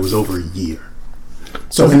time, but it was over a year.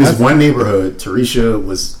 So in this one neighborhood, Tarisha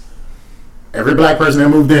was, every black person that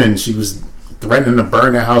moved in, she was threatening to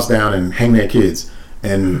burn their house down and hang their kids.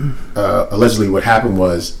 And allegedly what happened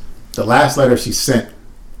was the last letter she sent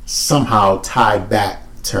somehow tied back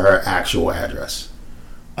to her actual address.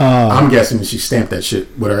 I'm guessing she stamped that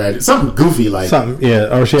shit with her address. Something goofy like something.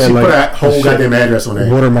 Yeah, or she had put a whole goddamn address on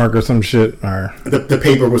there. Watermark or some shit. Or the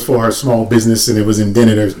paper was for her small business and it was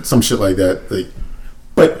indented or some shit like that. Like,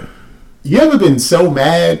 but you ever been so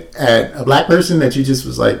mad at a black person that you just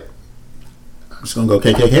was like, I'm just gonna go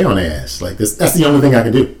KKK on their ass? Like this. That's the only thing I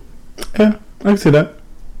can do. Yeah, I can see that.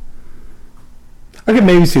 I can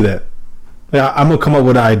maybe see that. Yeah, I'm gonna come up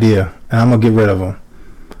with an idea and I'm gonna get rid of them.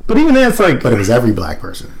 But even then, it's like. But it was every black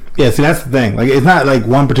person. Yeah, see, that's the thing. Like, it's not like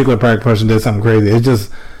one particular black person did something crazy. It's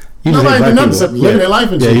just you just nobody did nothing living their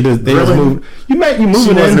life and shit. Yeah, they just moved. You moving in.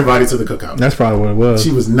 She wasn't invited to the cookout. That's probably what it was.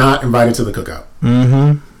 She was not invited to the cookout.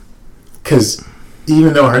 Mm-hmm. Because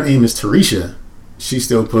even though her name is Tarisha, she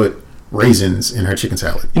still put raisins in her chicken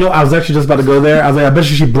salad. You know, I was actually just about to go there. I was like, I bet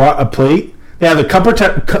you she brought a plate. They either kept her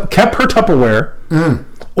Tupperware,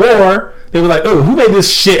 or they were like, "Oh, who made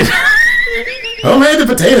this shit? Who made the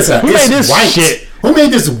potato salad? Who made this white. shit? Who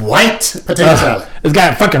made this white potato salad? It's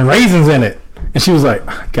got fucking raisins in it." And she was like,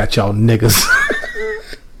 "Got y'all niggas."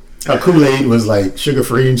 Her Kool-Aid was like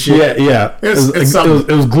sugar-free and shit. Yeah. It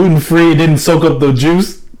was gluten free. It didn't soak up the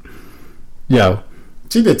juice. Yo,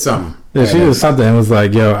 she did something. Yeah, she did something. And was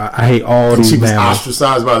like, "Yo, I hate all these." She was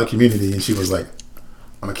ostracized by the community, and she was like,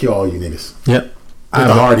 "I'm gonna kill all you niggas." Yep.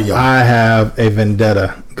 I have a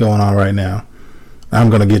vendetta going on right now. I'm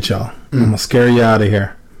gonna get y'all. I'm gonna scare you out of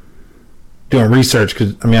here. Doing research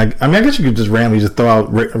because I guess you could just randomly just throw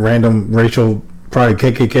out random racial, probably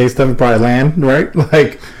KKK stuff and probably land, right?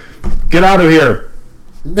 Like, get out of here,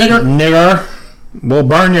 nigger. We'll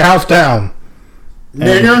burn your house down,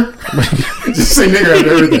 nigger. Just say nigger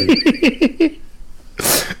after everything.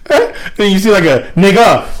 Then you see like a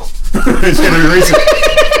nigga. It's gonna be racist.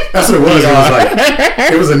 That's what it was. It was like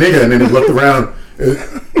it was a nigga, and then it looked around.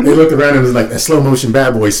 They looked around and it was like that slow motion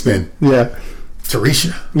bad boy spin. Yeah.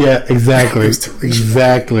 Tarisha. Yeah, exactly. It was Tarisha.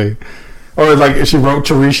 Exactly. Or like she wrote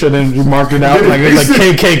Tarisha and then you marked it out like it's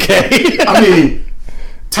like KKK. I mean,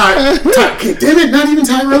 damn it, not even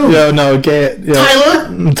Tyrone. Yo, no, okay. Yo.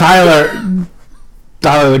 Tyler,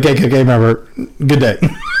 the KKK member. Good day.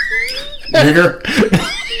 Nigger.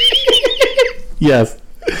 Yes.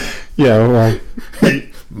 Yeah, well.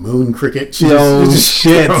 Moon cricket. Yo,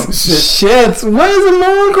 shit. What is a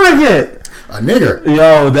moon cricket? A nigger.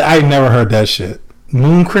 Yo, I never heard that shit.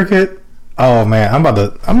 Moon cricket? Oh man, I'm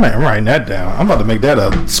writing that down. I'm about to make that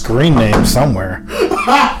a screen name somewhere.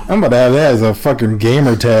 I'm about to have that as a fucking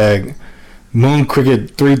gamer tag. Moon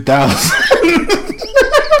cricket 3000.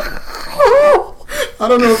 I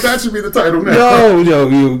don't know if that should be the title now. Yo,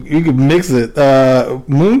 you can mix it.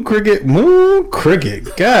 Moon cricket.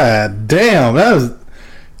 God damn,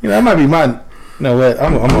 that might be my. No, wait,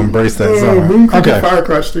 I'm gonna embrace that song. Moon cricket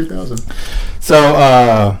Firecrotch 3000. So,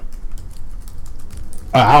 I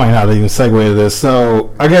don't even know how to even segue to this. So,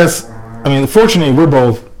 I guess, fortunately, we're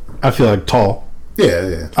both, I feel like, tall.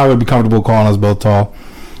 Yeah. I would be comfortable calling us both tall.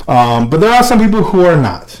 But there are some people who are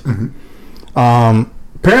not. Mm-hmm.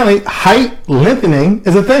 Apparently, height lengthening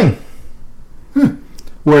is a thing.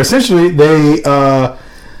 Where essentially they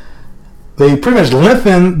pretty much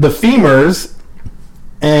lengthen the femurs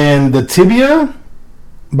and the tibia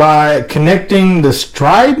by connecting the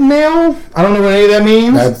stride nail. I don't know what any of that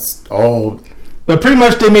means. That's all. But pretty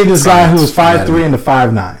much they made this guy who was 5'3" into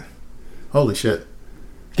 5'9". Holy shit.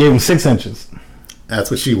 Gave him 6 inches.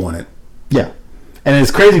 That's what she wanted. Yeah. And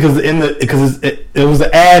it's crazy because it was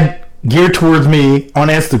an ad geared towards me on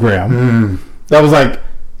Instagram. That was like,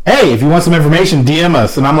 hey, if you want some information, DM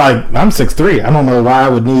us. And I'm like, I'm 6'3". I don't know why I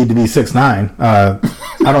would need to be 6'9". I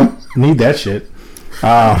don't need that shit.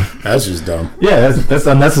 That's just dumb. Yeah, that's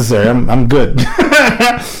unnecessary. I'm good.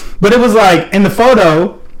 But it was like in the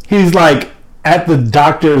photo, he's like at the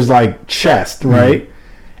doctor's like chest, right?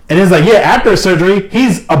 And it's like, yeah, after surgery,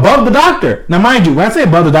 he's above the doctor. Now, mind you, when I say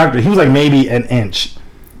above the doctor, he was like maybe an inch.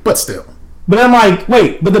 But still. But I'm like,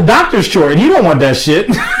 wait, but the doctor's short, and you don't want that shit.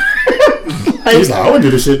 He's like, I wouldn't do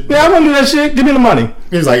this shit. Yeah, I wouldn't do that shit. Give me the money.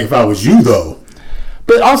 He's like, if I was you, though.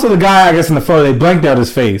 But also the guy, I guess, in the photo, they blanked out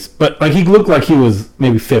his face. But like he looked like he was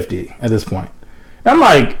maybe 50 at this point. And I'm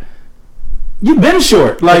like, you've been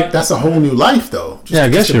short. Like that's a whole new life, though. I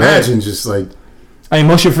guess you're imagine right. Just like.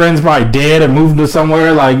 Most of your friends probably dead or moved to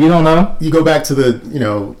somewhere. Like, you don't know. You go back to the,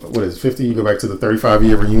 what is it, 50? You go back to the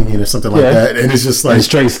 35-year reunion or something like that. And it's just like. And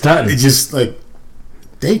straight stunting. It's just like,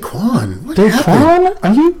 Daquan. What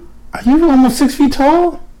happened? Are you almost 6 feet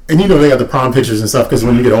tall? And they got the prom pictures and stuff because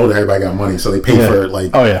when you get older, everybody got money. So they pay for,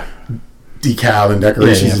 like, oh, yeah. decal and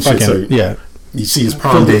decorations and shit. So You see his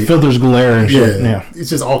prom date. Filters glare and shit. Yeah. It's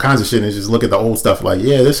just all kinds of shit. And just look at the old stuff like,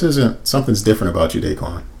 yeah, this isn't, something's different about you,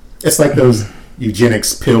 Daquan. It's like those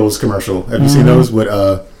eugenics pills commercial. Have you seen those with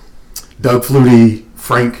Doug Flutie,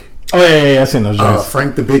 Frank? Oh, yeah, I've seen those joints.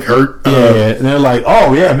 Frank the Big Hurt. Yeah. And they're like,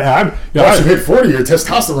 oh, yeah, man. Once you hit 40, your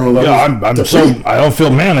testosterone level. Yeah, I don't feel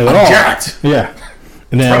manly at all. Jacked. Yeah.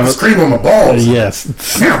 And then I'm scream on my balls.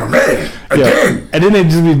 Yes. Now I'm a man. Again. And then they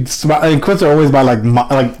just be smiling. Quits are always by like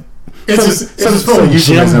it's just full of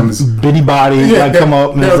euphemisms. Bitty body come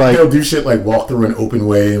up and it's like they'll do shit like walk through an open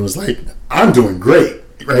way and was like, I'm doing great,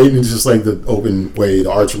 right? And it's just like the open way,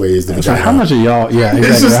 the archway is the vagina. Like, how much are y'all? Yeah,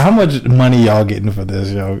 exactly. How much money y'all getting for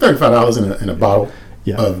this, yo? $35 in a bottle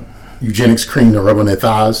of eugenics cream to rub on their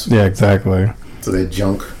thighs. Yeah, exactly. So their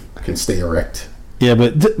junk can stay erect. Yeah,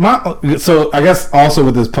 but so I guess also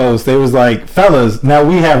with this post, they was like, fellas, now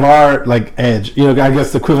we have our like edge. You know, I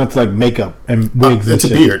guess the equivalent to like makeup and wigs. It's a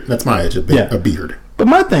beard. That's my edge. A beard. But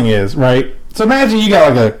my thing is, right? So imagine you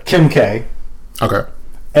got like a Kim K. Okay.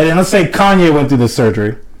 And then let's say Kanye went through this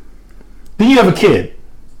surgery. Then you have a kid.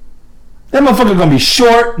 That motherfucker gonna be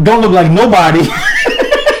short, don't look like nobody.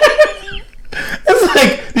 It's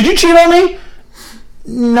like, did you cheat on me?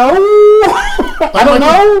 No, I don't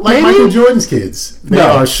know. Like maybe? Michael Jordan's kids, they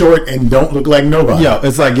are short and don't look like nobody. Yo,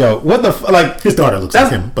 it's like, what the like? His daughter looks like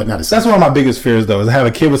him, but not his son. That's one of my biggest fears, though, is to have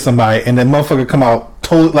a kid with somebody and then motherfucker come out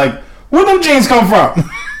totally like, where them jeans come from?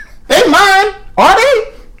 They mine? Are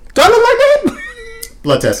they? Do I look like that?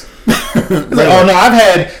 Blood test. Like, oh no, I've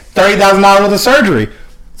had $30,000 worth of surgery.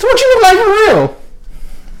 So what you look like for real?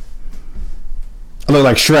 I look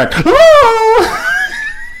like Shrek.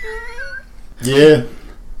 Yeah.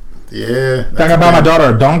 I gotta buy my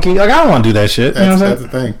daughter a donkey. Like, I don't want to do that shit. You know what I'm saying? That's the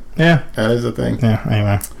thing. Yeah. That is the thing. Yeah,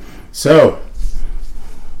 anyway. So,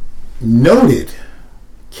 noted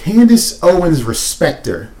Candace Owens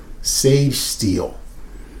respecter, Sage Steele.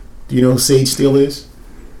 Do you know who Sage Steele is?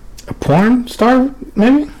 A porn star,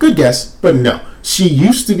 maybe? Good guess, but no. She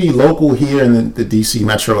used to be local here in the DC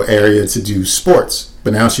metro area to do sports,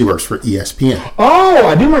 but now she works for ESPN. Oh,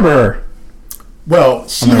 I do remember her. Well,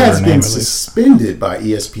 she has been suspended by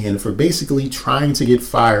ESPN for basically trying to get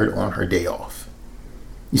fired on her day off.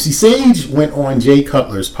 You see, Sage went on Jay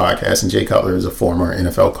Cutler's podcast, and Jay Cutler is a former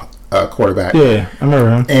NFL quarterback. Yeah, I remember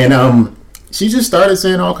him. And she just started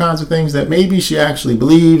saying all kinds of things that maybe she actually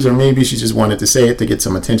believes, or maybe she just wanted to say it to get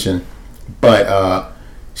some attention. But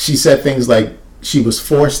she said things like she was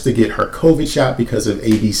forced to get her COVID shot because of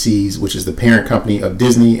ABC's, which is the parent company of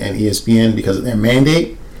Disney and ESPN, because of their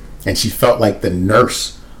mandate. And she felt like the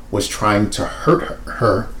nurse was trying to hurt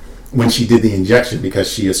her when she did the injection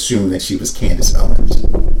because she assumed that she was Candace Owens.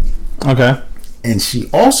 Okay. And she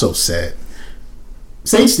also said,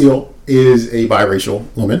 Sage Steele is a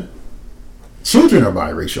biracial woman. Children are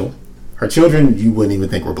biracial. Her children, you wouldn't even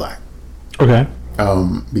think were black. Okay.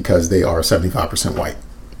 Because they are 75% white.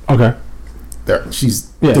 Okay.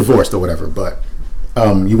 She's divorced or whatever, but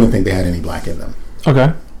you wouldn't think they had any black in them.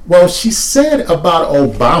 Okay. Well, she said about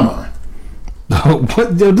Obama.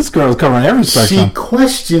 What? Dude, this girl's covering every spectrum. She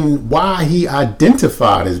questioned why he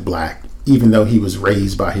identified as black, even though he was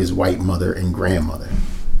raised by his white mother and grandmother.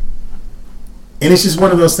 And it's just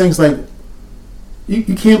one of those things like,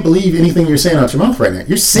 you can't believe anything you're saying out your mouth right now.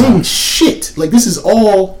 You're saying shit. Like, this is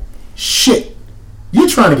all shit. You're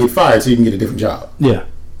trying to get fired so you can get a different job. Yeah.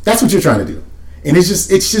 That's what you're trying to do. And it's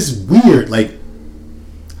just weird. Like,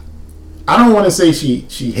 I don't want to say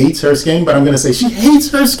she hates her skin, but I'm going to say she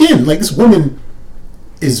hates her skin. Like, this woman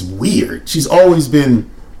is weird. She's always been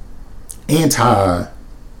anti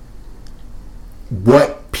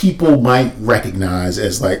what people might recognize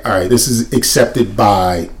as like, all right, this is accepted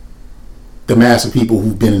by the mass of people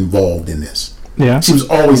who've been involved in this. Yeah. She was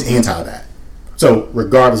always anti that. So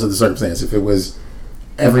regardless of the circumstance, if it was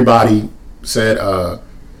everybody said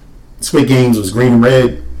Squid Games was green and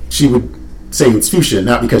red, she would say it's fuchsia,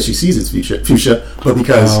 not because she sees it's fuchsia, but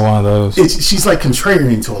because one of those. She's like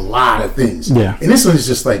contrarian to a lot of things. Yeah. And this one is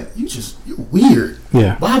just like, you're weird.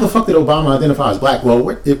 Yeah. Why the fuck did Obama identify as black? Well,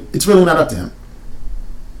 it's really not up to him.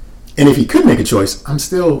 And if he could make a choice, I'm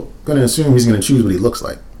still going to assume he's going to choose what he looks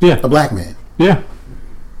like. Yeah. A black man. Yeah.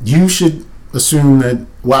 You should assume that,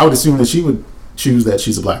 well, I would assume that she would choose that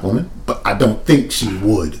she's a black woman, but I don't think she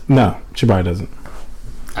would. No, she probably doesn't.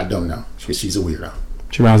 I don't know. She's a weirdo.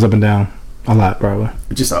 She rounds up and down a lot, probably.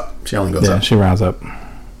 Just up. She only goes up. Yeah, she rounds up.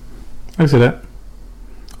 I can see that.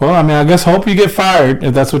 Well, I mean, I guess hope you get fired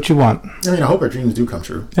if that's what you want. I mean, I hope our dreams do come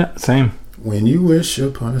true. Yeah, same. When you wish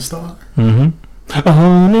upon a star. Mm-hmm. A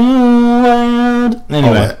whole new world.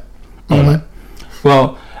 Anyway. All that.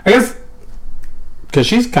 Well, I guess because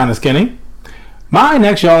she's kind of skinny. My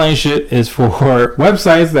next y'all ain't shit is for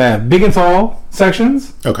websites that have big and tall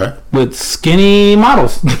sections Okay. with skinny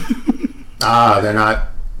models. They're not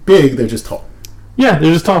big. They're just tall. Yeah,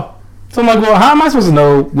 they're just tall. So I'm like, well, how am I supposed to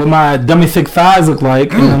know what my dummy thick thighs look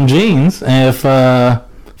like in them jeans if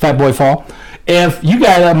Fat Boy Fall? If you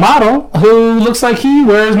got a model who looks like he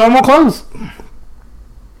wears normal clothes.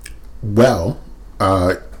 Well,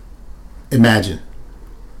 imagine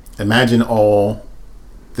all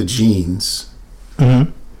the jeans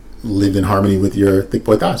live in harmony with your thick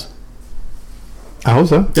boy thighs. I hope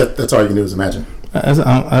so. That's all you can do is imagine. That's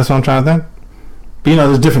what I'm trying to think. But you know,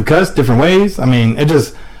 there's different cuts, different ways. I mean,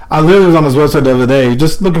 I literally was on this website the other day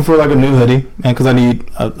just looking for like a new hoodie, and because I need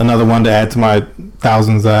another one to add to my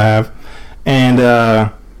thousands that I have. And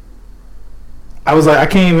I was like, I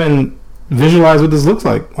can't even visualize what this looks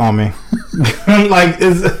like on me. Like,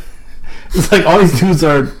 it's like all these dudes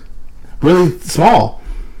are really small.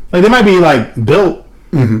 Like, they might be like built.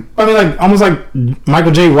 I mean, like almost like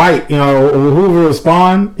Michael J. White, you know, or whoever was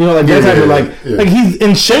Spawn, you know, like that type of like he's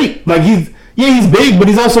in shape. Like he's big, but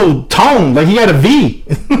he's also toned. Like he got a V.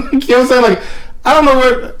 You know what I'm saying? Like I don't know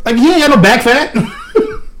where. Like he ain't got no back fat.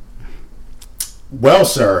 Well,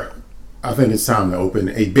 sir, I think it's time to open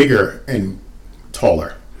a bigger and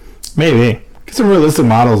taller. Maybe get some realistic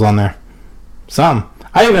models on there. Some.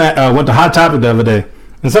 I even went to Hot Topic the other day.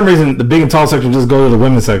 For some reason, the big and tall section just go to the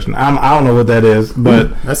women's section. I don't know what that is,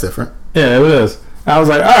 but That's different. yeah, it is. I was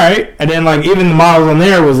like, all right, and then like even the models on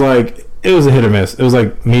there was like it was a hit or miss. It was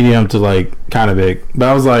like medium to like kind of big, but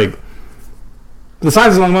I was like the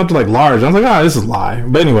sizes went up to like large. I was like, oh, this is a lie.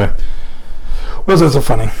 But anyway, what was so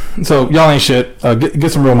funny? So y'all ain't shit.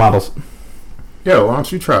 Get some real models. Yo, why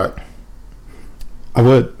don't you try it? I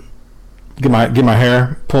would get my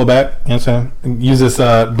hair pulled back. You know what I'm saying? Use this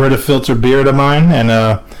Brita filter beard of mine and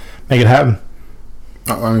make it happen.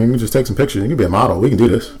 I mean, you can just take some pictures. You can be a model. We can do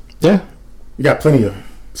this. Yeah, You got plenty of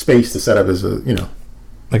space to set up as a,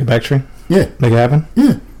 like a back tree. Yeah. Make it happen.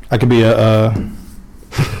 Yeah. I could be a.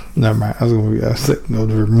 Never mind. I was gonna be sick. No,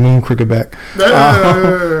 the moon cricket back.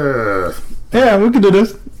 Yeah, we could do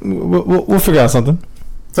this. We'll figure out something.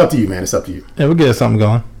 It's up to you, man. It's up to you. Yeah, we'll get something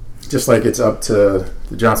going. Just like it's up to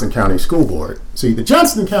the Johnson County School Board. See, the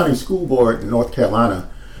Johnson County School Board in North Carolina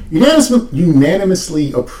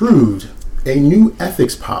unanimously approved a new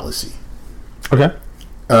ethics policy. Okay.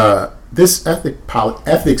 This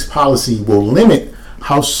ethics policy will limit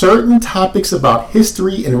how certain topics about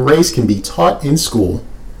history and race can be taught in school.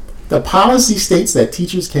 The policy states that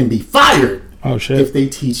teachers can be fired if they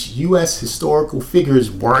teach U.S. historical figures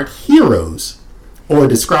weren't heroes or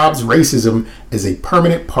describes racism as a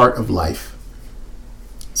permanent part of life.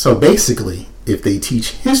 So basically, if they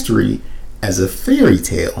teach history as a fairy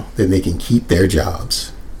tale, then they can keep their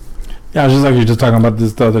jobs. Yeah, I was just like, you were just talking about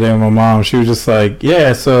this the other day with my mom. She was just like,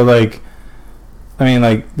 yeah, so like, I mean,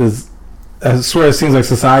 like, this, I swear it seems like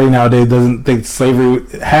society nowadays doesn't think slavery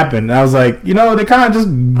happened. And I was like, they kind of just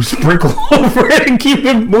sprinkle over it and keep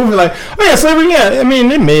it moving. Like, oh yeah, slavery, yeah, I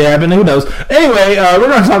mean, it may happen, who knows. Anyway, we're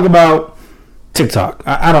going to talk about TikTok.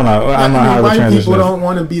 I don't know. I don't know how the white transition people is. don't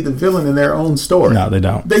want to be the villain in their own story. No, they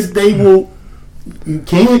don't. They will. You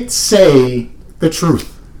can't say the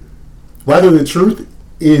truth. Whether the truth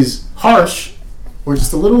is harsh or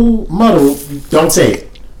just a little muddled, don't say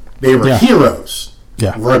it. They were heroes.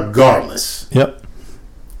 Yeah. Regardless. Yep.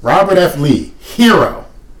 Robert F. Lee, hero.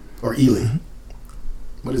 Or Ely.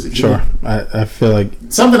 What is it? Sure. I feel like.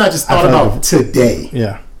 Something I just thought about today.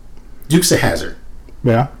 Yeah. Dukes of Hazzard.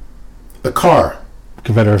 Yeah. The car.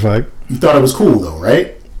 Confederate flag. You thought it was cool though,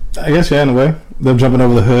 right? I guess, yeah, in a way. Them jumping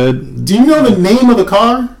over the hood. Do you know the name of the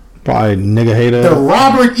car? Probably nigga hater. The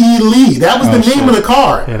Robert E. Lee. That was the name of the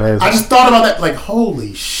car. Yeah, that is. I just thought about that like,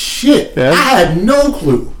 holy shit. Yeah. I had no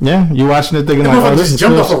clue. Yeah, you watching it thinking The like, oh, motherfucker this just is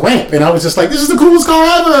jumped cool. off a ramp and I was just like, this is the coolest car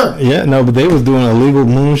ever. Yeah, no, but they was doing illegal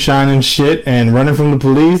moonshining shit and running from the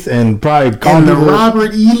police and probably calling And the people.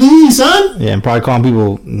 Robert E. Lee, son. Yeah, and probably calling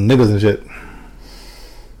people niggas and shit.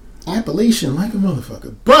 Appalachian like a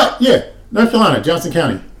motherfucker. But yeah, North Carolina, Johnson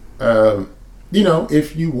County.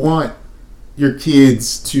 If you want your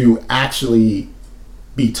kids to actually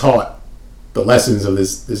be taught the lessons of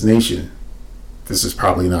this nation, this is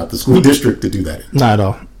probably not the school district to do that in. Not at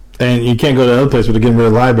all. And you can't go to other places where they're getting rid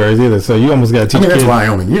of libraries either. So you almost got to teach. That's kids.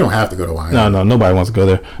 Wyoming. You don't have to go to Wyoming. No, nobody wants to go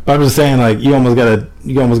there. But I'm just saying, like, you almost got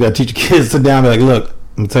to teach your kids, sit down, and be like, look,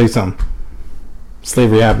 I'm gonna tell you something.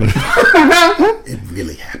 Slavery happened. It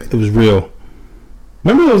really happened. It was real.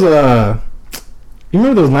 Remember those? You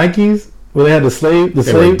remember those Nikes where they had the slave?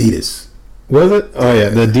 They were Adidas. Was it? Oh yeah,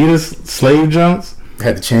 the Adidas slave jumps. They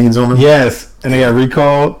had the chains on them. Yes, and they got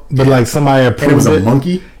recalled, but like somebody approved And it was a it.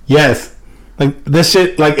 monkey. Yes, Like this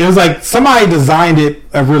shit, like it was like somebody designed it,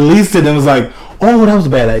 released it, and was like, "Oh, that was a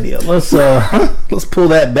bad idea. Let's let's pull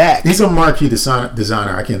that back." He's a marquee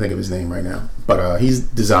designer. I can't think of his name right now, but he's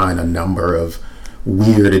designed a number of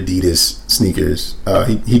weird Adidas sneakers.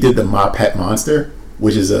 He did the My Pet Monster,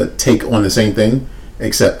 which is a take on the same thing,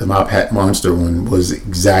 except the My Pet Monster one was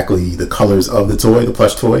exactly the colors of the toy, the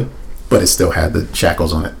plush toy, but it still had the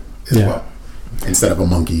shackles on it as well. Instead of a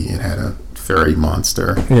monkey, it had a furry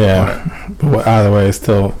monster. Yeah, but either way, it's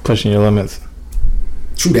still pushing your limits.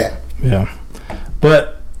 True that. Yeah,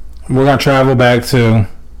 but we're gonna travel back to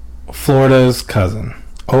Florida's cousin,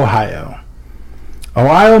 Ohio.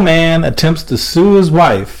 Ohio man attempts to sue his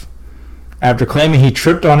wife after claiming he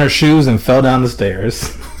tripped on her shoes and fell down the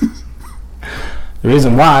stairs. The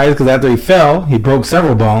reason why is because after he fell, he broke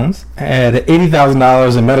several bones, had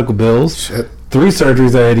 $80,000 in medical bills, Shit. 3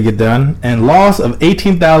 surgeries that had to get done, and loss of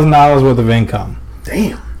 $18,000 worth of income.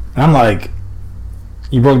 Damn. And I'm like,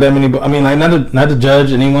 you broke that many? I mean, like not to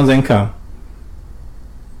judge anyone's income,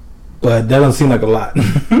 but that doesn't seem like a lot.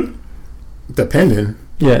 Depending.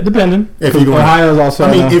 Yeah, depending. If you're going, Ohio's also.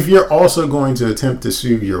 I mean, if you're also going to attempt to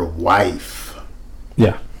sue your wife,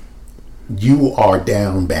 yeah, you are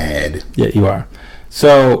down bad. yeah, you are.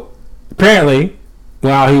 So apparently,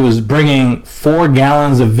 while he was bringing 4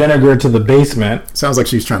 gallons of vinegar to the basement, Sounds like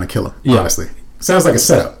she's trying to kill him. Yeah. Honestly, sounds like a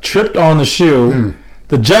setup. tripped on the shoe.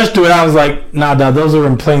 The judge threw it out. I was like, nah, those are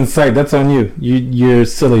in plain sight. That's on you. You're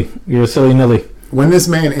silly. You're a silly nilly. When this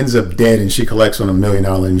man ends up dead and she collects on $1 million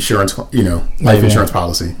insurance, life insurance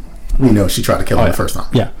policy, we know she tried to kill him the first time.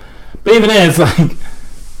 Yeah. But even then, it's like,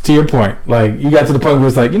 to your point, like, you got to the point where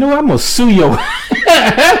it's like, you know what, I'm going to sue your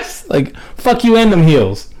ass. Like, fuck you and them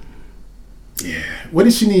heels. Yeah. What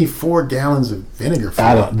did she need 4 gallons of vinegar for?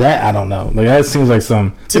 I don't know. Like, that seems like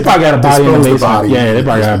some... They probably got a body in the basement. Yeah, they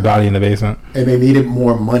probably got a body in the basement. And they needed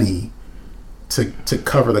more money to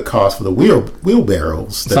cover the cost for the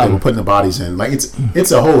wheelbarrows that they were putting the bodies in. Like,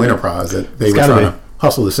 it's a whole enterprise that they were trying to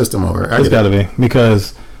hustle the system over. It's got to be.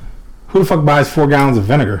 Because who the fuck buys 4 gallons of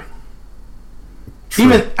vinegar? True.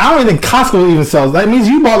 Even I don't even think Costco even sells. That means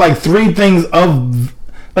you bought like 3 things of...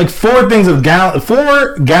 Like 4 gallons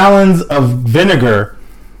of vinegar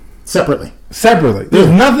separately. There's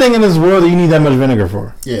nothing in this world that you need that much vinegar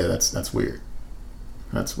for. Yeah, that's weird.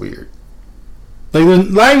 That's weird. Like,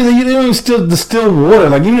 you don't even still distill water.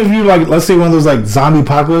 Like, even if you, like, let's say one of those, like, zombie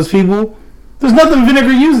apocalypse people, there's nothing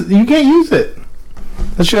vinegar uses. You can't use it.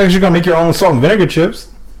 That shit actually gonna make your own salt and vinegar chips.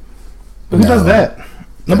 But who does that?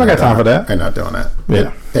 Nobody got time for that. They're not doing that.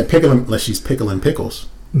 Yeah. They're pickling, unless she's pickling pickles.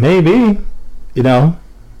 Maybe.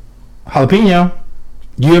 Jalapeno.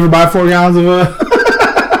 You ever buy 4 gallons of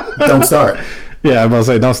Don't start. Yeah, I'm about to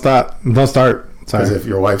say, don't start. Sorry. Because if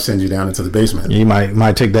your wife sends you down into the basement, You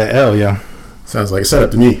might take that L, yeah. sounds like a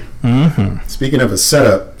setup to me. Mm-hmm. Speaking of a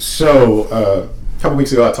setup, so a couple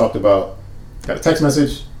weeks ago I got a text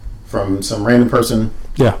message from some random person,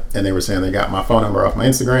 Yeah. and they were saying they got my phone number off my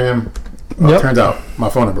Instagram. Yep. Turns out my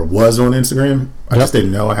phone number was on Instagram. I just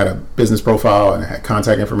didn't know. I had a business profile and I had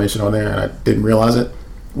contact information on there, and I didn't realize it.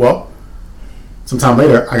 Well, sometime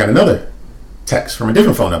later, I got another text from a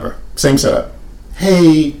different phone number. Same setup.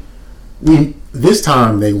 Hey, this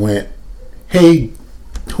time they went, hey,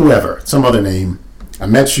 whoever, some other name. I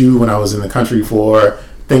met you when I was in the country for,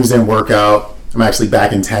 things didn't work out. I'm actually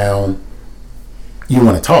back in town. You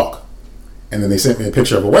want to talk? And then they sent me a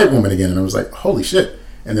picture of a white woman again, and I was like, holy shit.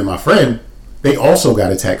 And then my friend, they also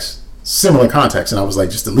got a text, similar context, and I was like,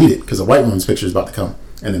 just delete it because a white woman's picture is about to come.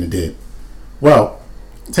 And then it did. Well,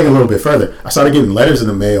 take a little bit further. I started getting letters in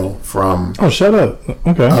the mail from Oh, shut up.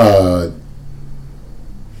 Okay.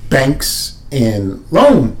 banks and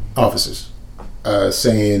loan officers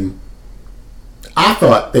saying, I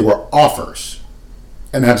thought they were offers.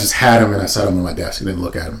 And I just had them and I set them on my desk and didn't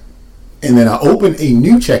look at them. And then I opened a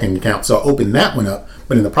new checking account. So I opened that one up.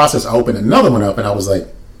 But in the process, I opened another one up and I was like,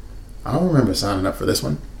 I don't remember signing up for this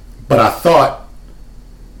one. But I thought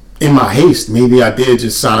in my haste, maybe I did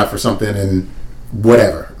just sign up for something and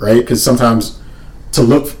whatever, right? Because sometimes to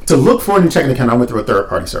look for a new checking account, I went through a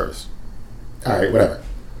third-party service. All right, whatever.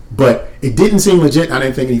 But it didn't seem legit. I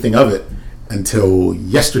didn't think anything of it until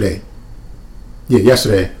yesterday. Yeah,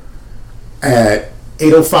 yesterday. At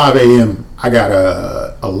 8:05 a.m., I got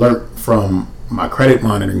a alert from my credit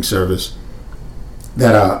monitoring service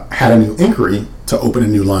that I had a new inquiry to open a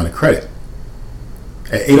new line of credit.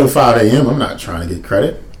 At 8:05 a.m., I'm not trying to get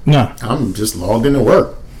credit. No. I'm just logged into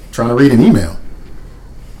work, trying to read an email.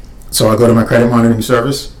 So I go to my credit monitoring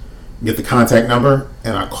service, get the contact number,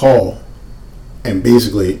 and I call. And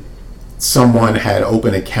basically, someone had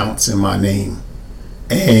open accounts in my name.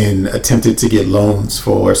 and attempted to get loans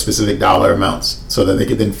for specific dollar amounts so that they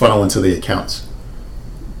could then funnel into the accounts.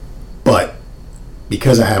 But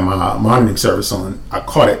because I had my monitoring service on, I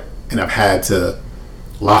caught it, and I've had to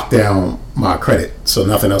lock down my credit so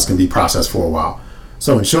nothing else can be processed for a while.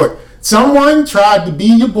 So in short, someone tried to be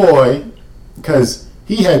your boy because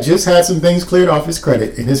he had just had some things cleared off his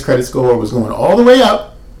credit, and his credit score was going all the way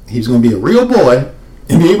up. He was going to be a real boy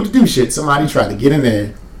and be able to do shit. Somebody tried to get in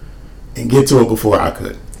there and get to it before I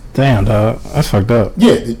could. Damn, dog. That's fucked up.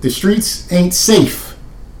 Yeah, the streets ain't safe.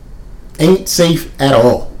 Ain't safe at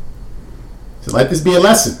all. So let this be a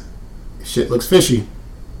lesson. If shit looks fishy,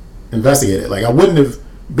 investigate it. Like, I wouldn't have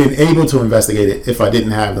been able to investigate it if I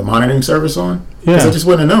didn't have the monitoring service on. Because I just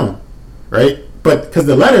wouldn't have known. Right? But because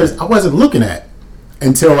the letters I wasn't looking at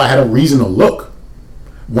until I had a reason to look.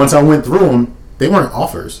 Once I went through them, they weren't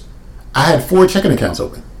offers. I had 4 checking accounts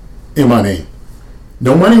open in my name.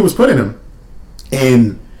 No money was put in them.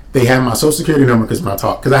 And they had my social security number because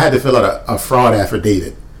I had to fill out a fraud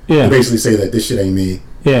affidavit. Yeah. To basically say that this shit ain't me.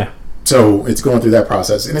 Yeah. So it's going through that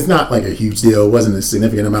process. And it's not like a huge deal. It wasn't a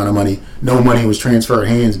significant amount of money. No money was transferred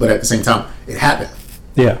hands, but at the same time, it happened.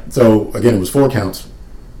 Yeah. So again, it was 4 counts.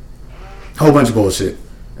 Whole bunch of bullshit.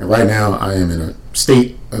 And right now, I am in a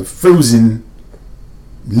state of frozen,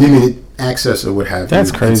 limited access or what have you.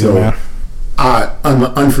 That's crazy, man. I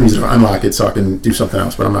unfreeze it or unlock it so I can do something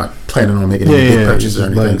else, but I'm not planning on making any big purchases or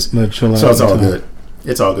anything. So it's all good.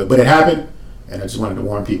 It's all good. But it happened, and I just wanted to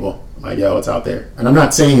warn people, like, yo, it's out there. And I'm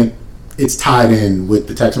not saying it's tied in with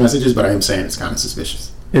the text messages, but I am saying it's kind of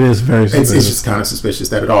suspicious. It is very suspicious. It's just kind of suspicious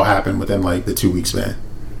that it all happened within, like, the 2-week span.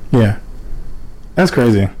 Yeah. That's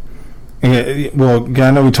crazy. And, well,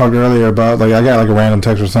 I know we talked earlier about, like, I got, like, a random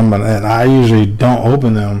text or something, and I usually don't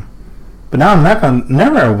open them. But now I'm not going to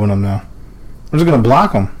never open them now. I'm just going to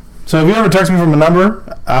block them. So if you ever text me from a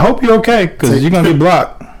number, I hope you're okay, because you're going to be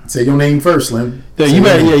blocked. Say your name first, Slim. Yeah,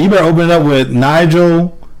 you better open it up with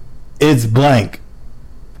Nigel, it's blank.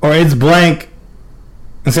 Or it's blank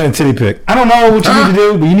and send a titty pic. I don't know what you need to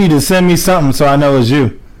do, but you need to send me something so I know it's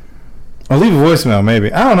you. Or leave a voicemail,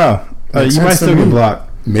 maybe. I don't know. You might still get blocked.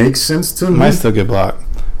 Makes sense to me. Might still get blocked.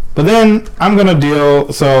 But then I'm going to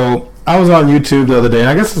deal... So I was on YouTube the other day, and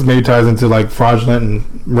I guess this maybe ties into like fraudulent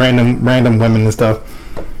and random women and stuff.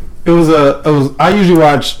 I usually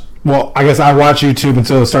watch... Well, I guess I watch YouTube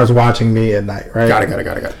until it starts watching me at night, right? Got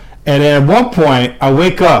it. And then at one point, I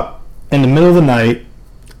wake up in the middle of the night,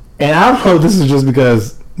 and I don't know if this is just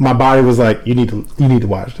because my body was like, you need to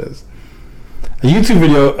watch this. A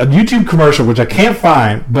YouTube commercial, which I can't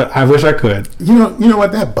find, but I wish I could. You know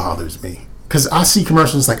what? That bothers me. Because I see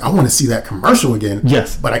commercials like, I want to see that commercial again.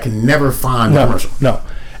 Yes. But I can never find the commercial. No.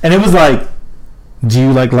 And it was like, do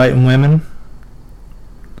you like Latin women?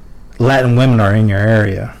 Latin women are in your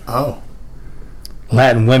area. Oh.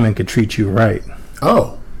 Latin women could treat you right.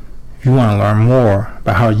 Oh. If you want to learn more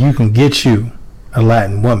about how you can get you a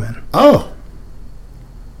Latin woman. Oh.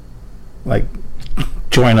 Like,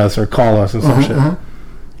 join us or call us or some shit.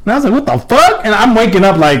 And I was like, what the fuck? And I'm waking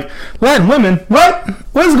up like, Latin women? What?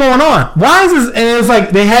 What is going on? Why is this? And it's like,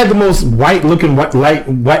 they had the most white-looking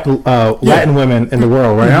Latin women in the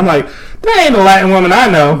world, right? I'm like, that ain't the Latin woman I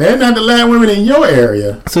know. They're not the Latin women in your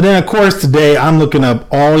area. So then, of course, today I'm looking up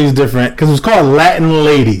all these different, because it was called Latin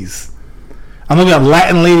Ladies. I'm looking up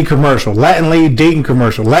Latin Lady commercial, Latin Lady dating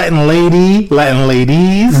commercial, Latin Ladies.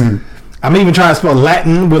 I'm even trying to spell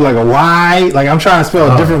Latin with like a Y. Like, I'm trying to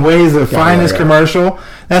spell different ways to find this commercial.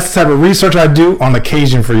 That's the type of research I do on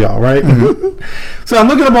occasion for y'all, right? So I'm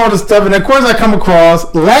looking up all this stuff, and of course I come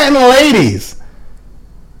across Latin Ladies.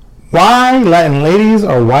 Why Latin Ladies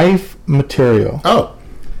are wife material. Oh.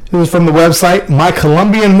 It was from the website My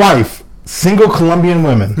Colombian Wife, Single Colombian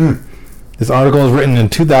Women. This article is written in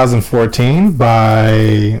 2014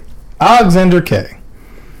 by Alexander K.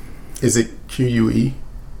 Is it QUE?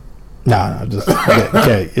 No, just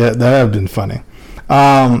okay. Yeah, that would have been funny.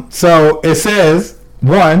 So it says,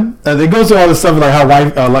 one, it goes through all this stuff like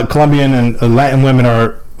how like Colombian and Latin women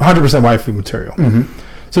are 100% wifey material.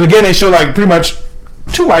 So again, they show like pretty much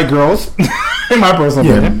 2 white girls, in my personal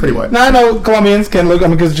opinion. Pretty white. Now I know Colombians can look,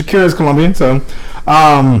 because Shakira is Colombian, so.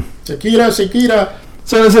 Shakira.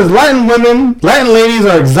 So it says Latin ladies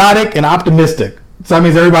are exotic and optimistic. So that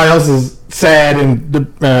means everybody else is sad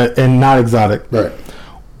and not exotic. Right.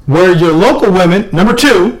 Where your local women, number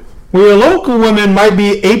 2, where your local women might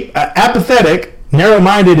be apathetic,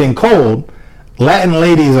 narrow-minded, and cold, Latin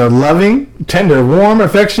ladies are loving, tender, warm,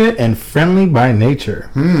 affectionate, and friendly by nature.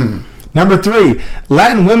 Number 3,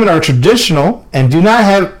 Latin women are traditional and do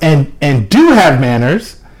have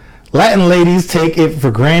manners. Latin ladies take it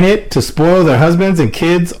for granted to spoil their husbands and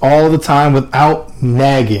kids all the time without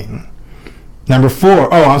nagging. Number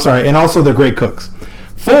 4. Oh, I'm sorry. And also they're great cooks.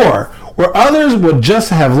 4. Where others would just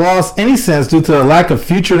have lost any sense due to the lack of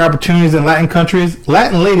future and opportunities in Latin countries,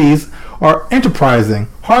 Latin ladies are enterprising,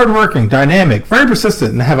 hardworking, dynamic, very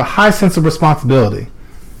persistent, and have a high sense of responsibility.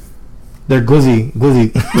 They're glizzy.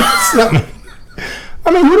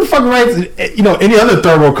 I mean, who the fuck writes, any other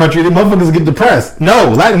third world country, the motherfuckers get depressed. No,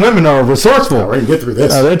 Latin women are resourceful. All right, get through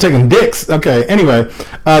this. They're taking dicks. Okay, anyway.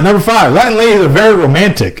 Number 5, Latin ladies are very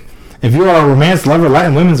romantic. If you are a romance lover,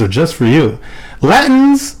 Latin women are just for you.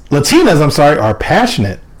 Latinas, are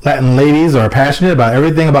passionate. Latin ladies are passionate about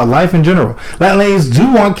everything about life in general. Latin ladies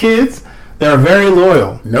do want kids. They are very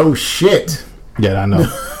loyal. No shit. Yeah, I know.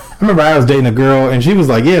 I remember I was dating a girl, and she was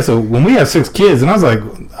like, yeah, so when we have 6 kids, and I was like,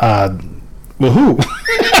 well, who?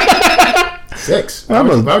 6? Why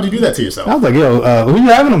would you do that to yourself? I was like, yo, who you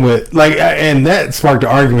having them with? Like, and that sparked an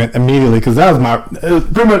argument immediately, because that was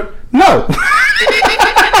pretty much, no.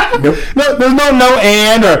 Nope. No, there's no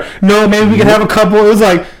and, or no, maybe we can have a couple. It was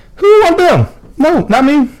like, who want them? No, not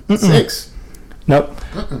me. 6. Nope.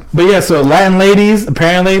 But yeah, so Latin ladies,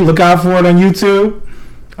 apparently, look out for it on YouTube.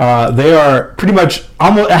 They are pretty much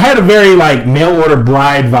almost. I had a very like mail order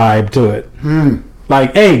bride vibe to it.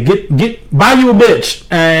 Like, hey, buy you a bitch,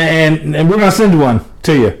 and we're gonna send one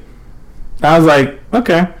to you. I was like,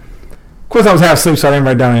 okay. Of course, I was half asleep, so I didn't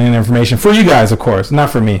write down any information for you guys, of course, not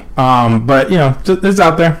for me. But it's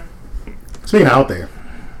out there. Speaking of out there,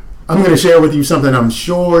 I'm going to share with you something I'm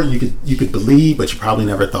sure you could believe, but you probably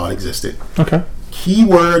never thought existed. Okay.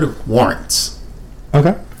 Keyword warrants.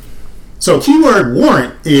 Okay. So, keyword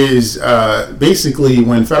warrant is basically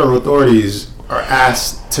when federal authorities are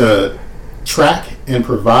asked to track and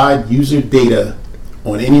provide user data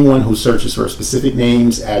on anyone who searches for specific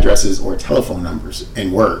names, addresses, or telephone numbers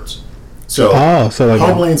and words. So like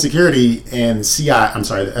Homeland Security and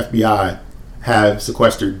the FBI have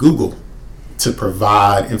sequestered Google to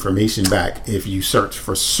provide information back if you search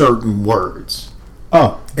for certain words.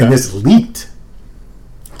 Oh, okay. And this leaked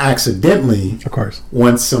accidentally. Of course.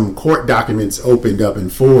 Once some court documents opened up,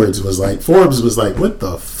 and Forbes was like, "What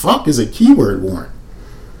the fuck is a keyword warrant?"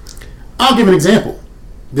 I'll give an example.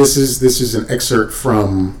 This is an excerpt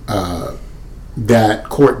from that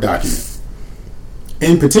court document.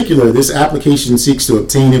 In particular, this application seeks to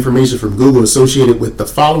obtain information from Google associated with the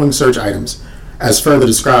following search items, as further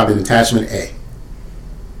described in Attachment A,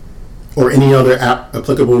 or any other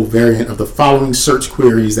applicable variant of the following search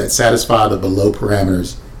queries that satisfy the below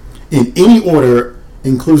parameters, in any order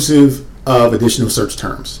inclusive of additional search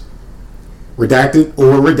terms. Redacted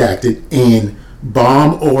or redacted, and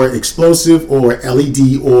bomb or explosive, or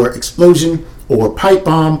LED or explosion, or pipe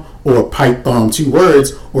bomb 2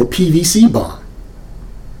 words, or PVC bomb.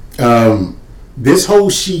 This whole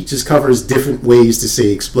sheet just covers different ways to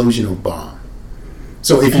say explosion or bomb.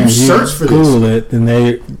 So if you search for Google it, then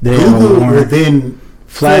they Google will then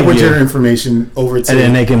forward your you. information over to And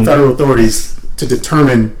then they can, federal authorities to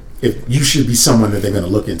determine if you should be someone that they're going to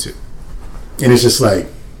look into. And it's just like,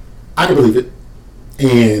 I can believe it.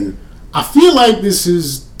 And I feel like this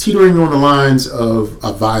is teetering on the lines of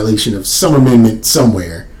a violation of some amendment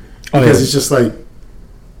somewhere. Because it's just like,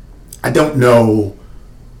 I don't know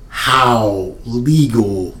how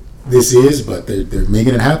legal this is, but they're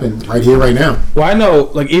making it happen right here, right now. Well, I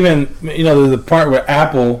know, like, even, the part where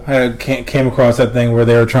Apple came across that thing where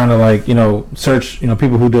they were trying to, search,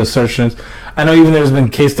 people who do search engines. I know even there's been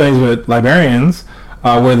case studies with librarians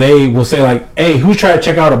where they will say, like, hey, who's trying to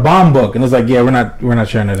check out a bomb book? And it's like, yeah, we're not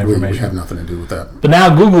sharing that information. We have nothing to do with that. But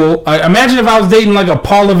now Google, imagine if I was dating, like, a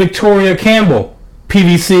Paula Victoria Campbell,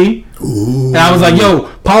 PVC. Ooh. And I was like, yo,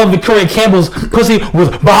 Paula Victoria Campbell's pussy was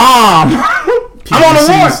bomb. I'm on a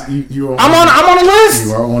list. I'm on a list.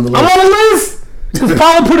 You are on the list. I'm on a list. Because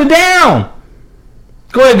Paula put it down.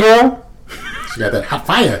 Go ahead, girl. She got that hot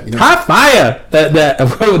fire. Hot fire.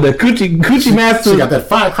 The Coochie Master. She got that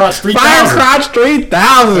Fire Crotch 3000. Fire Crotch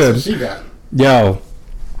 3000. That's what she got. Yo,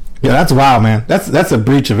 that's wild, man. That's a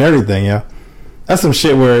breach of everything, yo. That's some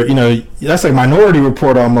shit where, that's like Minority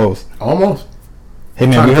Report almost. Almost. Hey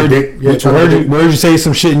man, we heard you say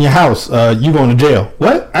some shit in your house. You going to jail?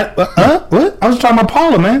 What? What? I was talking about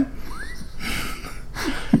Paula, man.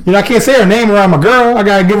 I can't say her name around my girl. I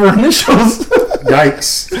gotta give her initials.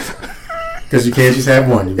 Yikes! Because you can't just have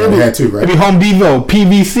one. You gotta have 2, right? It'd be Home Depot,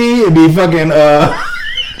 PVC. It'd be fucking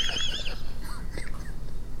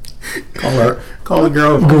Call the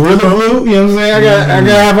girl Gorilla Glue. You know what I'm saying? I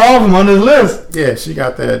gotta have all of them on this list. Yeah, she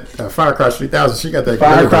got that Fire Crotch 3000. She got that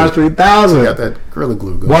Fire Crotch 3000. She got that Gorilla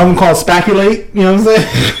Glue. One of them called Speculate. You know what I'm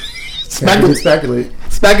saying? Speculate.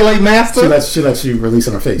 Speculate Master. She lets you release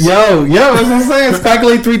on her face. Yo, that's what I'm saying.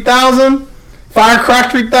 Speculate 3000,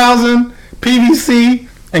 Firecrack 3000, PVC,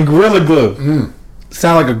 and Gorilla Glue.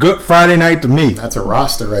 Sound like a good Friday night to me. That's a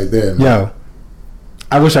roster right there, man. Yo,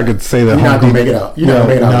 I wish I could say that. You're not gonna make it out. You're not gonna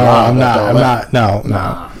make it out. No, alive I'm after not. all that. No.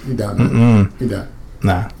 Nah, you done. You done.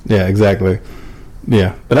 Nah. Yeah, exactly.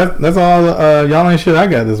 Yeah, but that's all. Y'all ain't shit I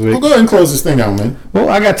got this week. Well, go ahead and close this thing out, man. Well,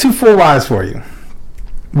 I got 2 full wives for you.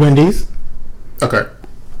 Wendy's, Okay.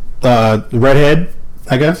 Redhead,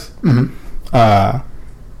 I guess. Mm-hmm.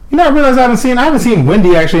 I realized I haven't seen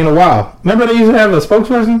Wendy actually in a while. Remember they used to have a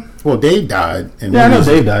spokesperson? Well, Dave died. And Yeah, I know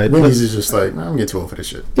Dave died. Wendy's is just like, I'm gonna get too old for this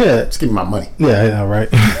shit. Yeah, Just give me my money. yeah, I know, right?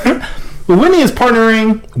 Well, Wendy's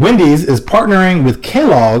is partnering with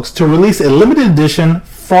Kellogg's to release a limited edition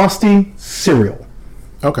Frosty cereal.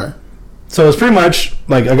 Okay. So it's pretty much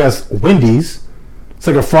like, I guess, Wendy's. It's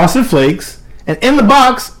like a Frosted Flakes, and in the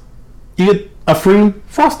box you get a free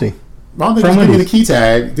Frosty. Why don't they From just give me the Wendy's. key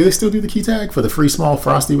tag? Do they still do the key tag for the free small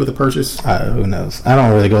Frosty with a purchase? Who knows? I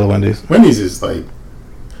don't really go to Wendy's. Wendy's is like,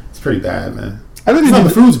 it's pretty bad, man. I think It's they not do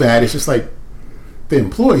the food's bad. It's just like the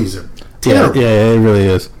employees are terrible. Yeah, it really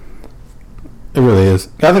is. It really is.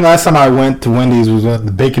 I think last time I went to Wendy's was when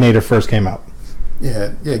the Baconator first came out.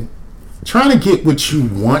 Yeah. Trying to get what you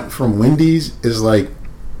want from Wendy's is like,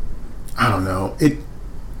 I don't know.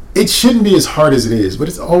 It shouldn't be as hard as it is, but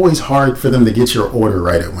it's always hard for them to get your order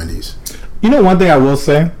right at Wendy's. You know one thing I will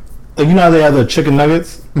say? Like, you know how they have the chicken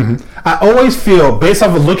nuggets? Mm-hmm. I always feel, based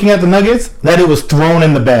off of looking at the nuggets, that it was thrown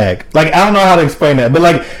in the bag. Like, I don't know how to explain that, but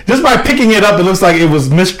like, just by picking it up, it looks like it was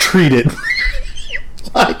mistreated.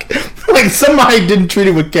 like somebody didn't treat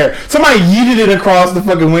it with care. Somebody yeeted it across the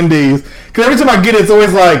fucking Wendy's. Because every time I get it, it's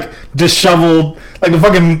always like disheveled. Like the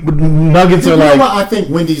fucking nuggets You are know like. what? I think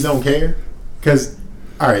Wendy's don't care. Because,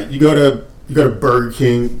 all right, you go to Burger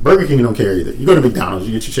King. Burger King don't care either. You go to McDonald's,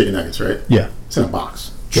 you get your chicken nuggets, right? Yeah. It's in a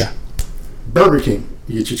box. Yeah. Burger King,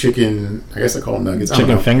 you get your chicken. I guess I call them nuggets. I don't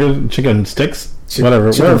Chicken know. fingers, chicken sticks, Chicken-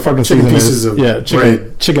 whatever chicken- fucking chicken season pieces is. of Yeah,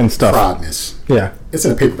 bread, chicken stuff. Friedness. Yeah, It's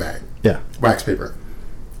in a paper bag, yeah. wax paper.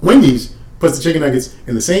 Wendy's puts the chicken nuggets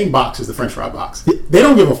in the same box as the French fry box. They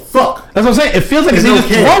don't give a fuck. That's what I'm saying. It feels like There's they no just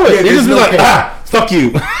care. throw it. Yeah, They there's just be no like, care. fuck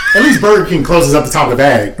you. At least Burger King closes up the top of the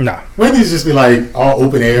bag. Nah. Wendy's just be like all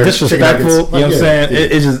open air. Disrespectful. chicken nuggets. You know what I'm Yeah, saying?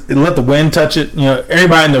 yeah. It just let the wind touch it. You know,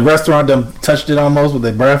 everybody in the restaurant done touched it almost with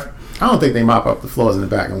their breath. I don't think they mop up the floors in the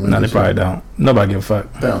back. No, they probably don't. Nobody give a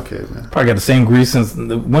fuck. They don't care, man. Probably got the same grease since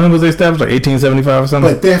when was they established? Like 1875 or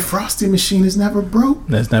something. But their frosty machine is never broke.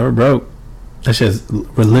 That's never broke. That shit's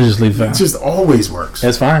religiously It found. just always works.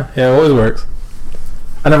 It's fine. Yeah, it always works.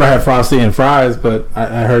 I never had Frosty and fries, but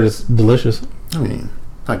I heard it's delicious. I mean,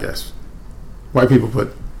 I guess. White people